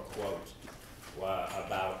 Murrow quote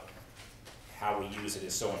about how we use it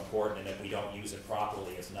is so important, and if we don't use it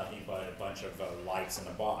properly, it's nothing but a bunch of lights in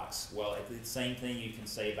a box. Well, it's the same thing you can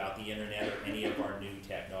say about the internet or any of our new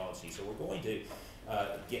technology. So we're going to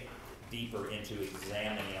get deeper into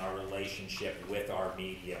examining our relationship with our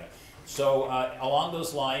media. So along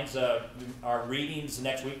those lines, our readings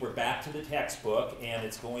next week, we're back to the textbook, and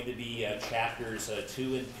it's going to be chapters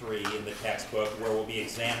 2 and 3 in the textbook, where we'll be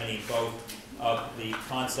examining both of the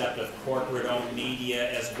concept of corporate-owned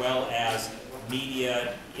media as well as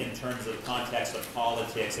media in terms of context of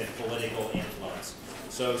politics and political influence.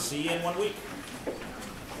 So see you in 1 week.